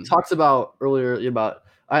 We talked about earlier about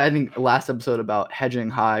I think last episode about hedging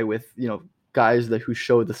high with guys who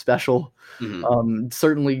show the special. Mm-hmm.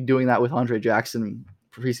 Certainly doing that with Andre Jackson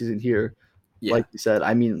preseason here, like you said.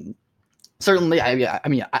 I mean, certainly. I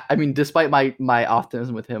mean, despite my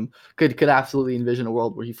optimism with him, could absolutely envision a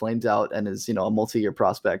world where he flames out and is a multi-year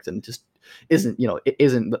prospect and just isn't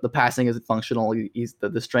the passing isn't functional. He's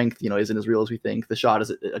the strength isn't as real as we think. The shot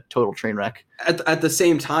is a total train wreck. At the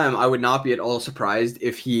same time, I would not be at all surprised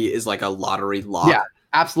if he is like a lottery lock. Yeah,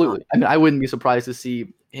 absolutely. I mean, I wouldn't be surprised to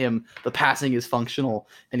see him. The passing is functional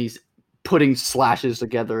and he's putting slashes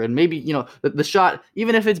together, and maybe the shot,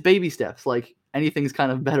 even if it's baby steps, like anything's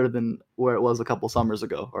kind of better than where it was a couple summers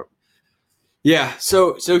ago. Yeah,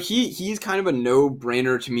 so he's kind of a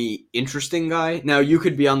no-brainer to me, interesting guy. Now you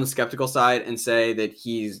could be on the skeptical side and say that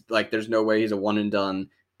he's like, there's no way he's a one and done,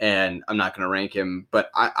 and I'm not going to rank him.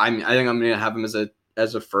 But I think I'm going to have him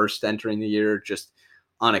as a first entering the year, just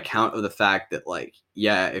on account of the fact that like,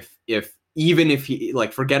 yeah, if he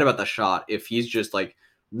like, forget about the shot, if he's just like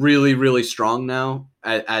really really strong now,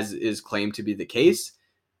 as is claimed to be the case,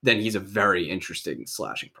 then he's a very interesting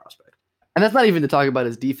slashing prospect. And that's not even to talk about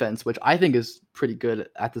his defense, which I think is pretty good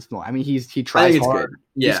at this moment. I mean, he tries hard. Good.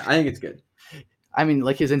 Yeah, I think it's good. I mean,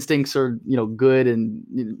 like his instincts are, good and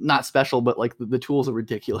not special, but like the tools are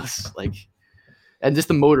ridiculous. Like, and just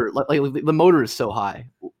the motor, like the motor is so high.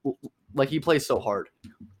 Like he plays so hard.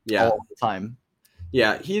 Yeah, all the time.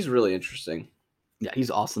 Yeah, he's really interesting. Yeah, he's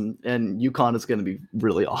awesome, and UConn is going to be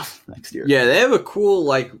really awesome next year. Yeah, they have a cool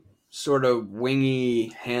like sort of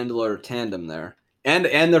wingy handler tandem there. And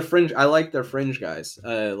their fringe, I like their fringe guys,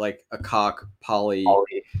 like Akok, Polly.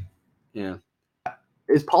 Yeah.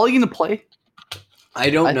 Is Polly going to play?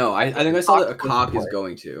 I don't know. I think I saw that Akok is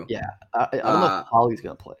going to. Yeah. I don't know if Polly's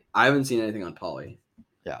going to play. I haven't seen anything on Polly.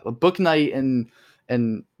 Yeah. But Book Knight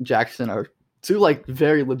and Jackson are two like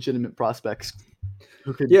very legitimate prospects.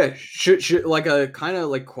 Who could should like a kind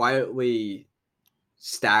of like quietly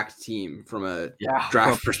stacked team from a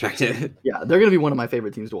draft perspective. Yeah, they're going to be one of my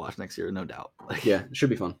favorite teams to watch next year, no doubt. Yeah, it should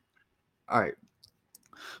be fun. All right.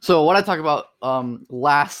 So what I talked about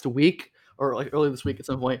last week or like earlier this week at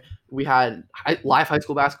some point, we had live high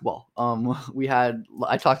school basketball.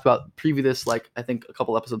 I talked about previous, like I think a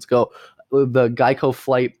couple episodes ago, the Geico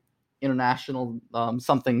Flight International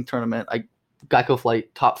something tournament. Geico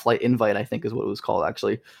Flight Top Flight Invite, I think is what it was called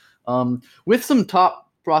actually, with some top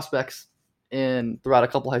prospects throughout a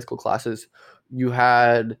couple high school classes. You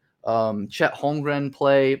had Chet Holmgren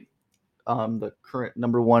play. The current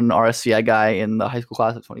number 1 RSCI guy in the high school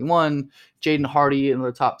class of 21, Jaden Hardy,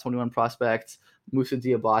 another top 21 prospect, Musa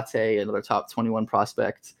Diabate, another top 21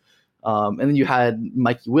 prospect, and then you had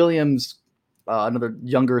Mikey Williams, another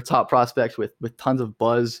younger top prospect with tons of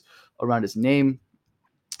buzz around his name.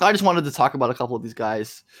 I just wanted to talk about a couple of these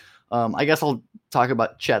guys. I guess I'll talk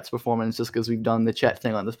about Chet's performance just because we've done the Chet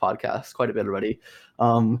thing on this podcast quite a bit already.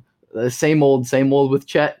 The same old with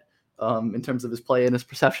Chet. In terms of his play and his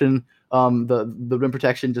perception, the rim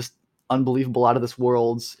protection just unbelievable, out of this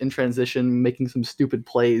world in transition, making some stupid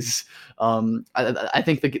plays. I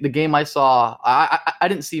think the game I saw, I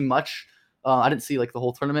didn't see much. I didn't see like the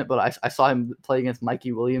whole tournament, but I saw him play against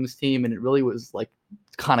Mikey Williams' team, and it really was like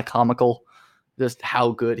kind of comical, just how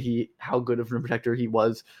good of rim protector he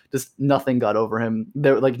was. Just nothing got over him.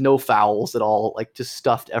 There were like no fouls at all, like just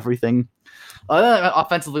stuffed everything.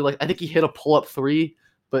 Offensively, like I think he hit a pull-up 3.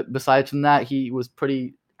 But besides from that, he was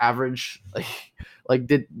pretty average. Like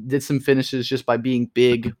did some finishes just by being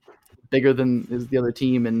bigger than the other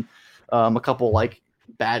team, and a couple like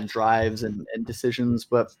bad drives and decisions.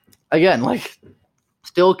 But again, like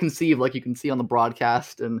still conceive, like you can see on the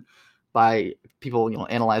broadcast and by people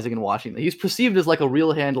analyzing and watching, he's perceived as like a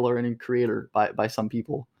real handler and creator by some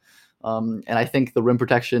people. And I think the rim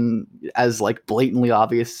protection, as like blatantly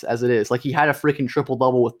obvious as it is, like he had a freaking triple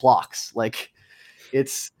double with blocks, like.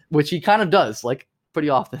 Which he kind of does like pretty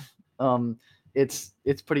often. It's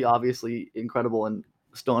pretty obviously incredible and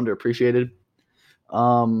still underappreciated.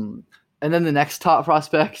 And then the next top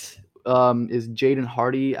prospect is Jaden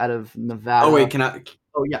Hardy out of Nevada. Oh wait, can I?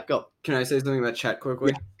 Oh yeah, go. Can I say something about Chet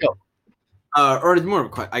quickly? Yeah, go. Or it's more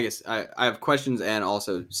of a I guess I have questions and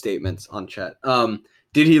also statements on Chet.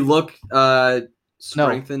 Did he look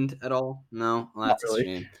strengthened at all? No, well, that's really. A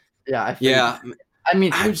shame. Yeah, I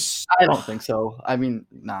mean, I don't think so. I mean,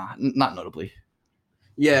 nah, not notably.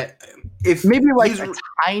 Yeah, if maybe like a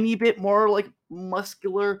tiny bit more like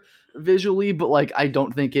muscular visually, but like I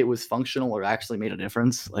don't think it was functional or actually made a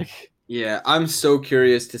difference. Like, yeah, I'm so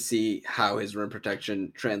curious to see how his rim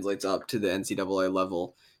protection translates up to the NCAA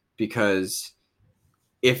level, because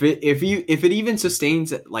if it even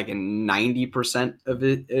sustains like a 90% of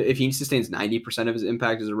it, if he sustains 90% of his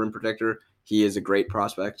impact as a rim protector, he is a great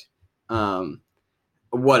prospect.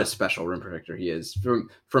 What a special rim protector he is.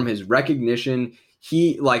 From his recognition,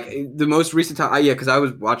 he like the most recent time. Because I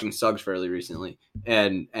was watching Suggs fairly recently,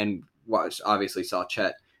 and obviously saw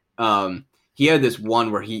Chet. He had this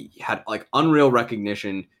one where he had like unreal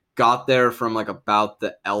recognition. Got there from like about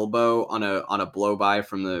the elbow on a blow by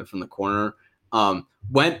from the corner.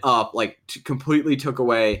 Went up completely took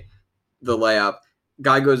away the layup.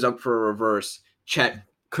 Guy goes up for a reverse. Chet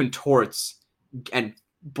contorts and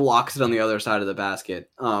blocks it on the other side of the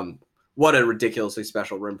basket. What a ridiculously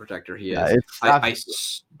special rim protector he is.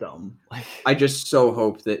 It's dumb. I just so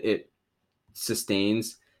hope that it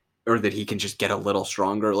sustains, or that he can just get a little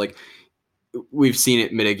stronger. Like we've seen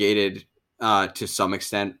it mitigated to some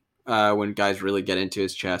extent when guys really get into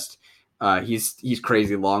his chest. He's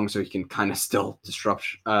crazy long, so he can kind of still disrupt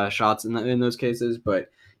shots in those cases.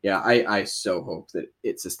 But yeah, I so hope that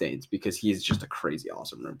it sustains, because he's just a crazy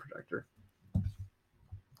awesome rim protector.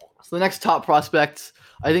 So the next top prospect,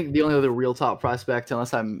 I think the only other real top prospect,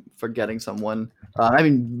 unless I'm forgetting someone, I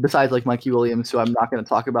mean, besides like Mikey Williams, who I'm not going to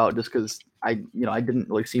talk about just because I didn't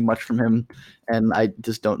really see much from him, and I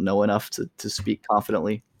just don't know enough to speak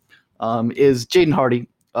confidently, is Jaden Hardy,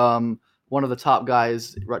 one of the top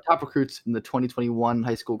guys, top recruits in the 2021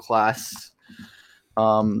 high school class.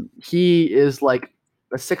 He is like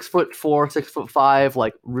a 6'4", 6'5",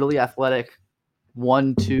 like really athletic,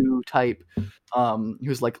 1-2 type,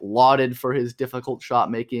 who's like lauded for his difficult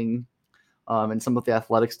shot making, and some of the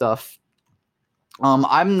athletic stuff.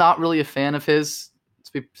 I'm not really a fan of his,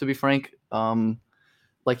 to be frank.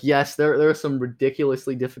 Like, yes, there are some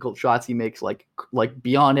ridiculously difficult shots he makes, like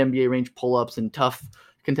beyond NBA range pull-ups and tough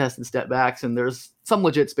contested step backs, and there's some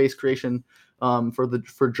legit space creation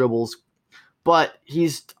for dribbles. But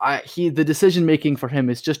the decision making for him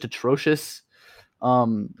is just atrocious.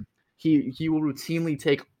 He will routinely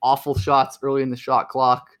take awful shots early in the shot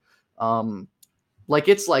clock.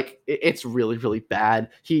 It's really, really bad.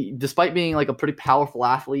 He, despite being like a pretty powerful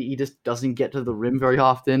athlete, he just doesn't get to the rim very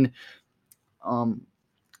often.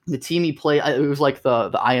 the team he played, it was like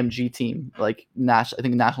the IMG team, like I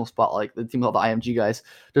think National Spotlight, the team called the IMG guys,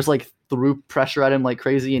 just like threw pressure at him like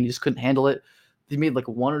crazy, and he just couldn't handle it. He made like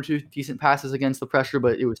 1 or 2 decent passes against the pressure,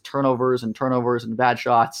 but it was turnovers and bad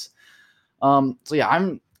shots. So yeah,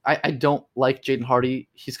 I don't like Jaden Hardy.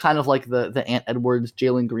 He's kind of like the Ant Edwards,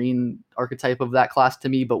 Jalen Green archetype of that class to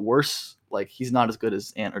me, but worse. Like he's not as good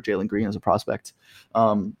as Ant or Jalen Green as a prospect.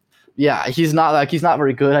 Yeah, he's not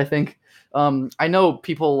very good, I think. I know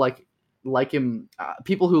people like him.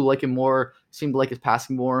 People who like him more seem to like his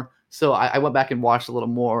passing more. So I went back and watched a little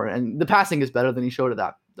more, and the passing is better than he showed at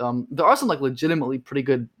that. There are some like legitimately pretty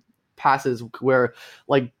good passes where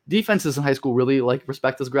like defenses in high school really like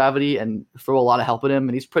respect his gravity and throw a lot of help at him,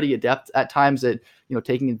 and he's pretty adept at times at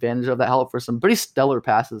taking advantage of that help for some pretty stellar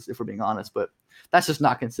passes, if we're being honest. But that's just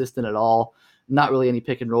not consistent at all. Not really any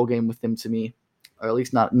pick and roll game with him to me, or at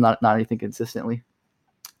least not anything consistently.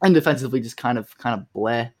 And defensively, just kind of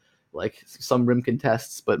bleh, like some rim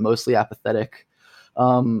contests, but mostly apathetic.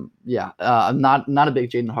 I'm not a big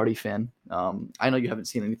Jaden Hardy fan. I know you haven't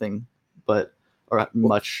seen anything, or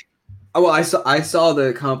much. Oh, well, I saw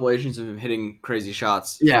the compilations of him hitting crazy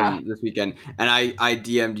shots from this weekend, and I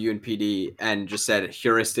DM'd you and PD and just said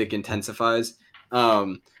heuristic intensifies,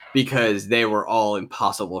 because they were all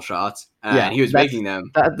impossible shots, and he was making them.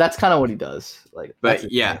 That's kind of what he does. Like,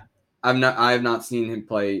 but yeah. I have not seen him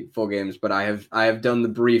play full games, but I have done the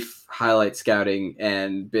brief highlight scouting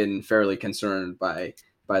and been fairly concerned by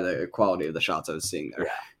the quality of the shots I was seeing there.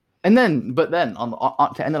 Yeah. And then to end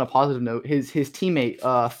on a positive note, his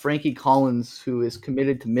teammate Frankie Collins, who is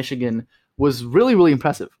committed to Michigan, was really, really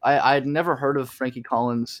impressive. I had never heard of Frankie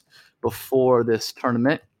Collins before this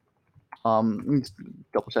tournament.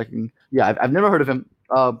 Double checking. Yeah, I've never heard of him.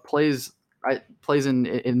 Plays in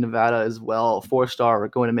Nevada as well. 4-star,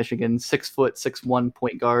 going to Michigan. 6 foot, 6'1"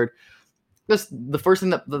 point guard. Just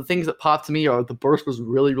the things that popped to me are the burst was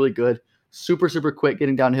really, really good. Super, super quick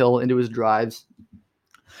getting downhill into his drives.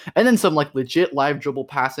 And then some like legit live dribble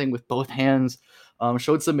passing with both hands.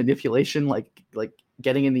 Showed some manipulation, like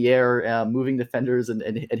getting in the air, moving defenders and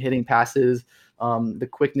hitting passes. The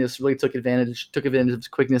quickness really took advantage of his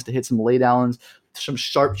quickness to hit some laydowns. Some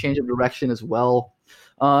sharp change of direction as well.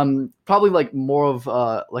 Probably like more of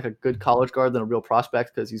like a good college guard than a real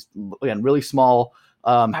prospect, because he's, again, really small.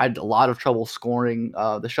 Had a lot of trouble scoring.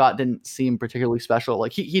 The shot didn't seem particularly special.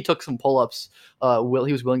 Like he took some pull-ups. He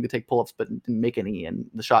was willing to take pull-ups, but didn't make any, and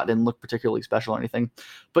the shot didn't look particularly special or anything.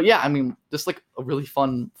 But yeah, I mean, just like a really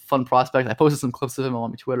fun prospect. I posted some clips of him on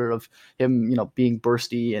my Twitter of him, being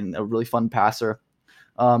bursty and a really fun passer.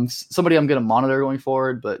 Somebody I'm going to monitor going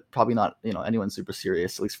forward, but probably not, anyone super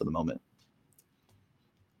serious, at least for the moment.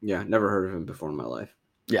 Yeah, never heard of him before in my life.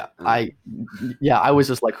 Yeah, I was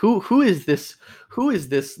just like, who is this? Who is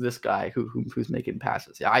this guy who's making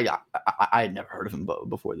passes? Yeah, I had never heard of him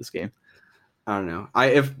before this game. I don't know.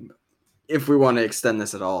 If we want to extend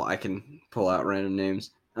this at all, I can pull out random names.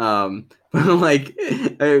 But like,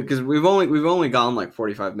 because we've only gone like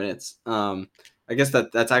 45 minutes. I guess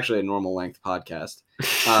that's actually a normal length podcast.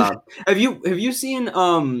 Have you seen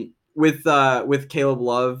with Caleb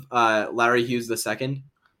Love, Larry Hughes II?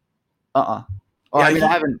 Oh, yeah,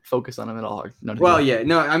 I haven't focused on him at all.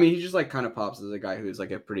 He just like kind of pops as a guy who's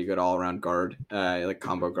like a pretty good all around guard, like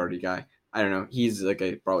combo guardy guy. I don't know. He's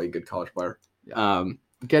like probably a good college player. Yeah.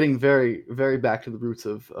 Getting very, very back to the roots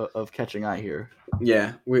of catching eye here.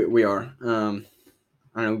 Yeah, we are. I don't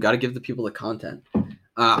know. Got to give the people the content.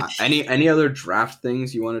 Any other draft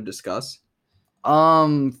things you want to discuss?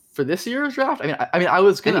 For this year's draft, I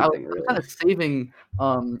was kind of saving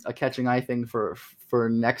a catching eye thing for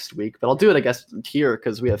next week, but I'll do it, I guess, here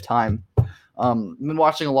because we have time. I've been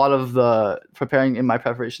watching a lot of preparing in my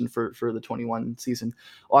preparation for the 21 season,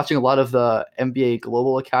 watching a lot of the NBA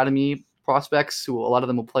Global Academy prospects, who a lot of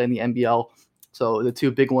them will play in the NBL. So the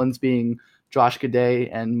two big ones being Josh Giddey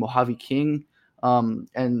and Mojave King,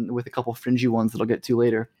 and with a couple fringy ones that I'll get to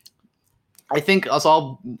later. I guess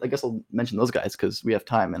I'll mention those guys because we have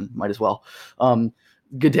time and might as well.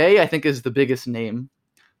 Giddey, I think, is the biggest name.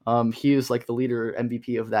 He is like the leader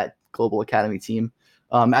MVP of that Global Academy team.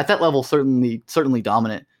 At that level, certainly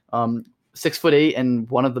dominant. 6'8" and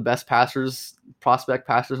one of the best prospect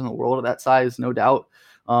passers in the world at that size, no doubt.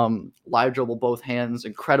 Live dribble, both hands,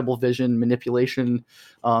 incredible vision, manipulation,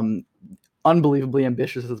 unbelievably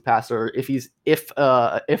ambitious as a passer. If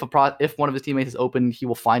one of his teammates is open, he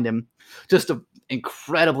will find him. Just an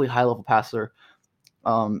incredibly high level passer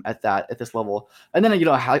at this level. And then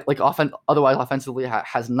otherwise offensively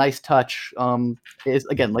has nice touch. Is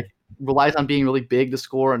again like relies on being really big to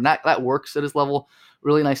score, and that works at his level.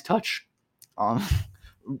 Really nice touch.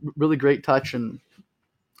 Really great touch, and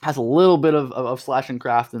has a little bit of slashing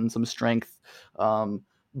craft and some strength.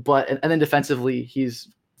 But then defensively, he's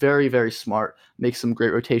very, very smart, makes some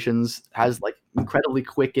great rotations, has like incredibly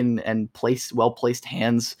quick and well placed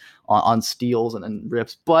hands on steals and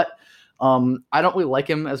rips. But I don't really like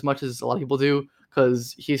him as much as a lot of people do,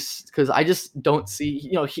 because I just don't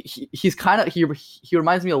see, he's kind of, he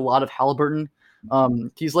reminds me a lot of Halliburton.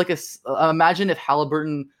 He's like imagine if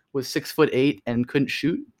Halliburton was 6'8" and couldn't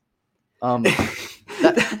shoot.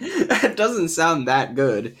 That doesn't sound that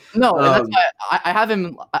good. No, and that's why I have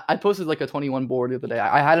him. I posted like a 21 board the other day.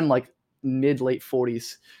 I had him like mid-late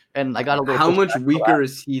 40s, and I got a little. How much weaker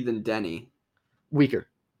is he than Denny? Weaker.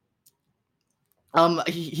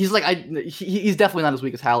 He's definitely not as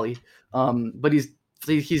weak as Hallie. But he's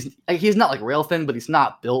not like rail thin, but he's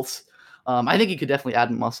not built. I think he could definitely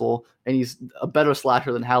add muscle, and he's a better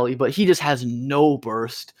slasher than Hallie, but he just has no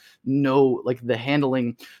burst, no like the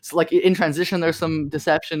handling. So like in transition, there's some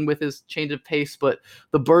deception with his change of pace, but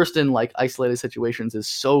the burst in like isolated situations is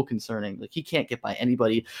so concerning. Like he can't get by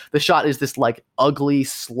anybody. The shot is this like ugly,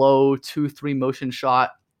 slow 2-3 motion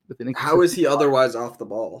shot. How is he otherwise off the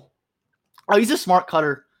ball? Oh, he's a smart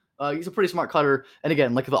cutter. He's a pretty smart cutter, and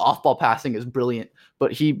again, like the off-ball passing is brilliant,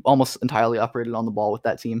 but he almost entirely operated on the ball with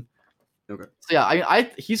that team. Okay. So yeah,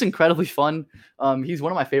 he's incredibly fun. He's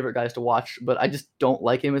one of my favorite guys to watch, but I just don't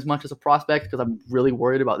like him as much as a prospect because I'm really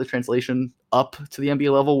worried about the translation up to the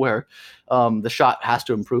NBA level where the shot has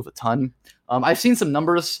to improve a ton. I've seen some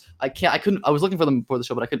numbers. I was looking for them before the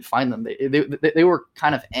show, but I couldn't find them. They were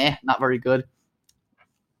kind of not very good.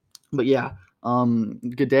 But yeah,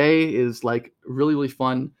 Goudet is like really, really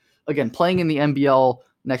fun. Again, playing in the NBL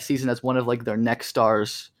next season as one of like their next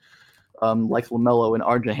stars. Like LaMelo and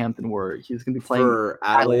RJ Hampton were. He's going to be playing for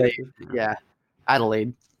Adelaide. Yeah,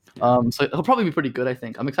 Adelaide. So he'll probably be pretty good, I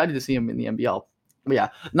think. I'm excited to see him in the NBL. But yeah,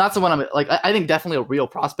 not someone I'm like. I think definitely a real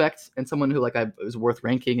prospect and someone who like is worth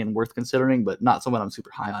ranking and worth considering, but not someone I'm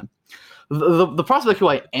super high on. The prospect who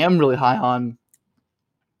I am really high on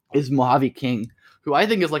is Mojave King, who I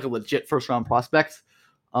think is like a legit first round prospect.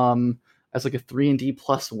 As like a 3-and-D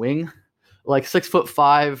plus wing, like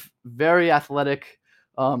 6'5", very athletic.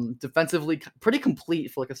 Defensively pretty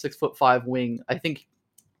complete for like a 6'5" wing. I think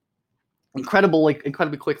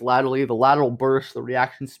incredibly quick laterally, the lateral burst, the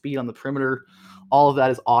reaction speed on the perimeter, all of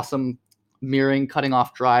that is awesome. Mirroring, cutting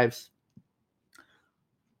off drives.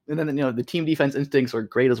 And then the team defense instincts are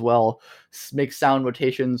great as well. Makes sound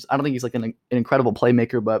rotations. I don't think he's like an incredible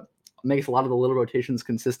playmaker, but makes a lot of the little rotations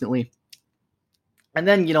consistently. And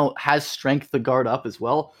then has strength to guard up as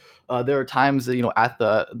well. There are times that, at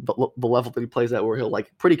the level that he plays at where he'll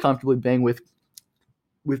like pretty comfortably bang with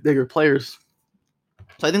bigger players.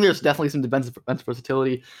 So I think there's definitely some defensive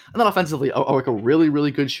versatility. And then offensively, like a really,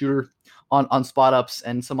 really good shooter on spot ups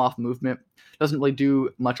and some off movement. Doesn't really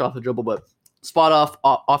do much off the dribble, but spot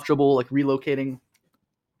off dribble, like relocating.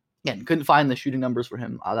 Again, couldn't find the shooting numbers for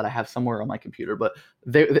him that I have somewhere on my computer, but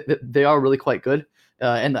they are really quite good.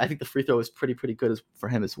 And I think the free throw is pretty good for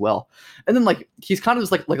him as well. And then like he's kind of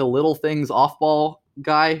just like a little things off ball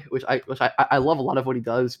guy, which I love a lot of what he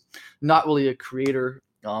does. Not really a creator.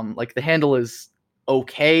 Like the handle is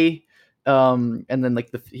okay. And then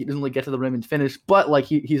like he doesn't really get to the rim and finish, but like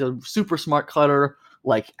he's a super smart cutter,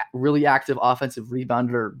 like really active offensive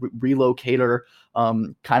rebounder, relocator,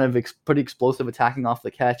 kind of pretty explosive attacking off the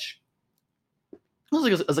catch.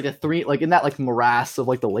 It was like a 3, like in that like morass of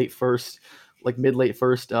like the late first, like mid-late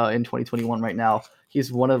first in 2021 right now.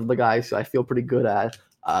 He's one of the guys who I feel pretty good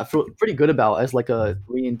about as like a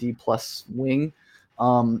 3-and-D plus wing.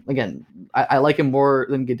 Again, I like him more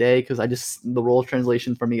than Goudet because the role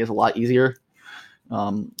translation for me is a lot easier.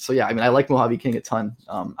 So yeah, I mean, I like Mojave King a ton.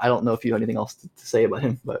 I don't know if you have anything else to say about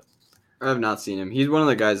him, but I have not seen him. He's one of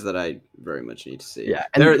the guys that I very much need to see. Yeah,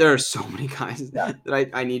 and there are so many guys that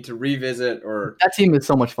I need to revisit. Or that team is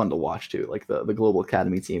so much fun to watch too, like the Global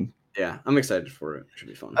Academy team. Yeah, I'm excited for it. It should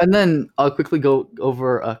be fun. And then I'll quickly go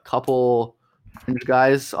over a couple fringe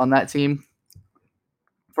guys on that team.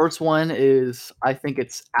 First one is, I think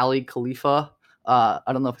it's Ali Khalifa. I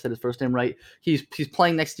don't know if I said his first name right. He's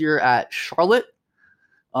playing next year at Charlotte.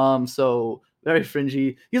 So very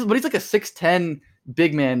fringy. He's like a 6'10"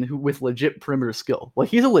 big man with legit perimeter skill. Like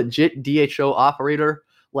he's a legit DHO operator.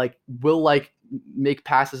 Like will like make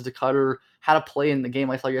passes to cutter. Had a play in the game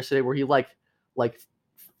I saw yesterday where he like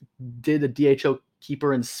did a DHO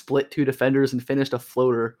keeper and split 2 defenders and finished a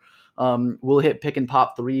floater. Will hit pick and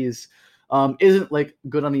pop threes. Isn't like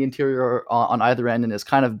good on the interior on either end and is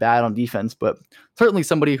kind of bad on defense, but certainly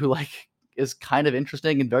somebody who like is kind of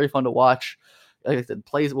interesting and very fun to watch. Like I said,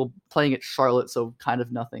 playing at Charlotte, so kind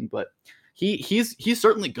of nothing, but he's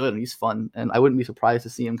certainly good and he's fun, and I wouldn't be surprised to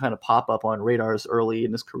see him kind of pop up on radars early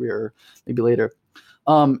in his career, maybe later.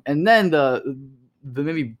 And then the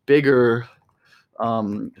maybe bigger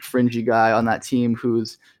fringy guy on that team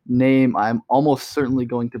whose name I'm almost certainly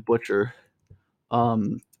going to butcher.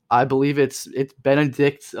 I believe it's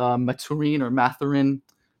Benedict Mathurin or Mathurin.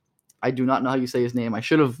 I do not know how you say his name. I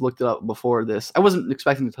should have looked it up before this. I wasn't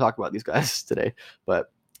expecting to talk about these guys today,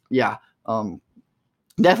 but yeah,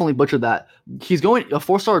 definitely butchered that. He's going a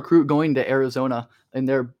 4-star recruit going to Arizona in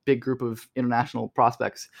their big group of international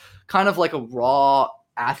prospects, kind of like a raw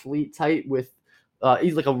athlete type with.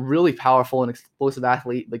 He's like a really powerful and explosive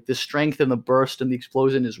athlete. Like the strength and the burst and the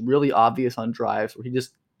explosion is really obvious on drives where he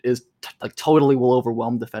just is like totally will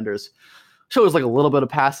overwhelm defenders. Shows like a little bit of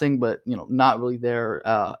passing, but not really there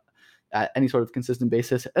at any sort of consistent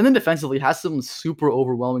basis. And then defensively has some super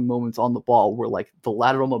overwhelming moments on the ball where like the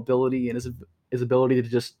lateral mobility and his ability to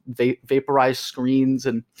just vaporize screens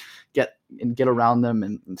and get around them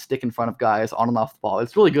and stick in front of guys on and off the ball.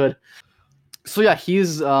 It's really good. So yeah,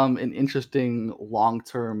 he's an interesting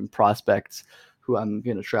long-term prospect who I'm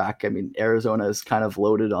going to track. I mean, Arizona is kind of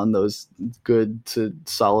loaded on those good to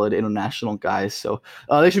solid international guys. So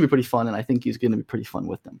they should be pretty fun, and I think he's going to be pretty fun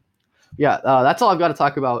with them. Yeah, that's all I've got to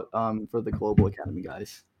talk about for the Global Academy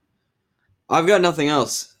guys. I've got nothing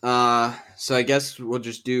else. So I guess we'll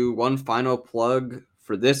just do one final plug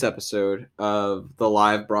for this episode of the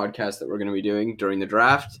live broadcast that we're going to be doing during the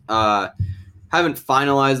draft. Haven't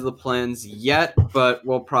finalized the plans yet, but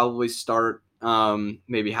we'll probably start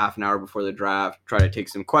maybe half an hour before the draft, try to take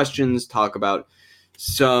some questions, talk about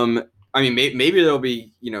some, maybe there'll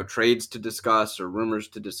be, trades to discuss or rumors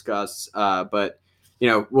to discuss, but,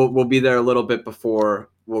 we'll be there a little bit before.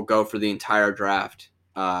 We'll go for the entire draft,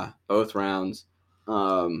 both rounds.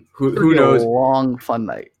 Who knows? A long, fun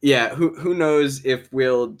night. Yeah, who knows if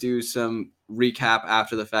we'll do some recap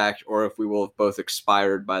after the fact or if we will have both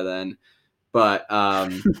expired by then. But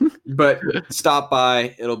stop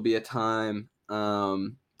by. It'll be a time.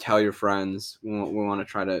 Tell your friends. We want to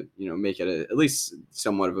try to make it at least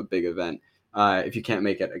somewhat of a big event. If you can't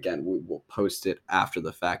make it, again, we will post it after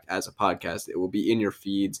the fact as a podcast. It will be in your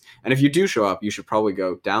feeds. And if you do show up, you should probably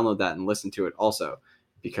go download that and listen to it also,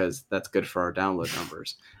 because that's good for our download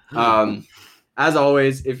numbers. As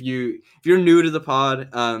always, if you're new to the pod,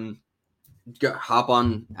 hop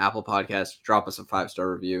on Apple Podcasts, drop us a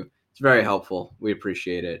 5-star review. It's very helpful. We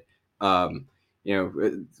appreciate it.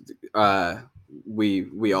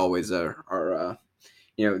 We always are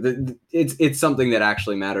it's something that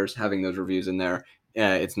actually matters, having those reviews in there.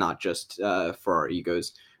 It's not just for our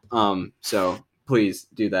egos. So please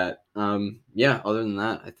do that. Other than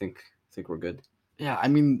that, I think we're good. Yeah, I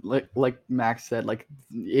mean, like Max said, like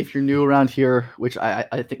if you're new around here, which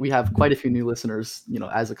I think we have quite a few new listeners,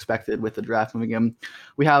 as expected with the draft moving in,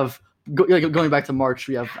 we have going back to March,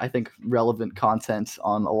 we have, I think, relevant content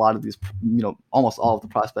on a lot of these, almost all of the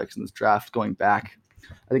prospects in this draft going back.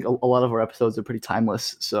 I think a lot of our episodes are pretty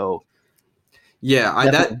timeless. So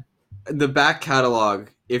yeah, the back catalog,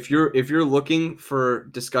 if you're looking for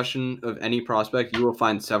discussion of any prospect, you will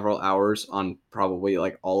find several hours on probably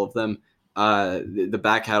like all of them. The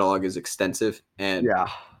back catalog is extensive,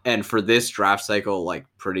 and for this draft cycle, like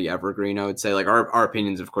pretty evergreen, I would say. Like our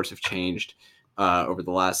opinions, of course, have changed over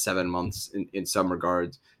the last 7 months in some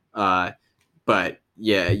regards. But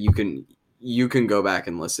yeah, you can go back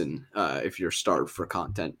and listen if you're starved for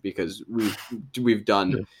content, because we've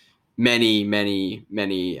done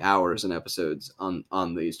many hours and episodes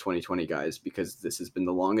on these 2020 guys, because this has been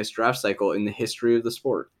the longest draft cycle in the history of the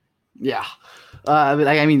sport. Yeah.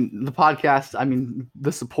 I mean, the podcast,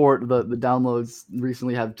 the support, the downloads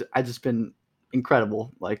recently have just been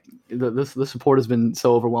incredible. Like the support has been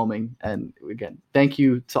so overwhelming. And again, thank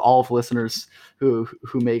you to all of the listeners who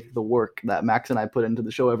make the work that Max and I put into the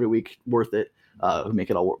show every week worth it. Who make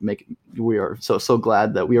it all work. We are so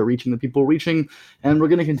glad that we are reaching the people reaching, and we're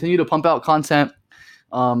going to continue to pump out content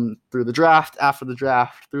through the draft, after the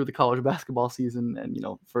draft, through the college basketball season, and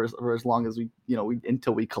for as long as we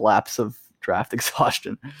until we collapse of draft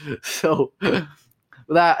exhaustion. So with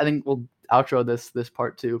that, I think we'll outro this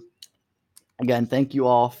part 2. Again, thank you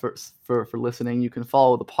all for listening. You can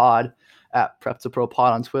follow the pod at Prep to Pro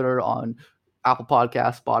Pod on Twitter, on Apple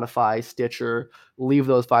Podcasts, Spotify, Stitcher. Leave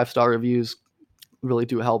those 5-star reviews. Really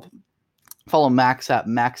do help. Follow Max at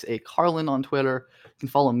Max A. Carlin on Twitter. You can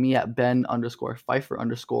follow me at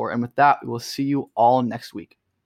Ben_Pfeiffer_. And with that, we will see you all next week.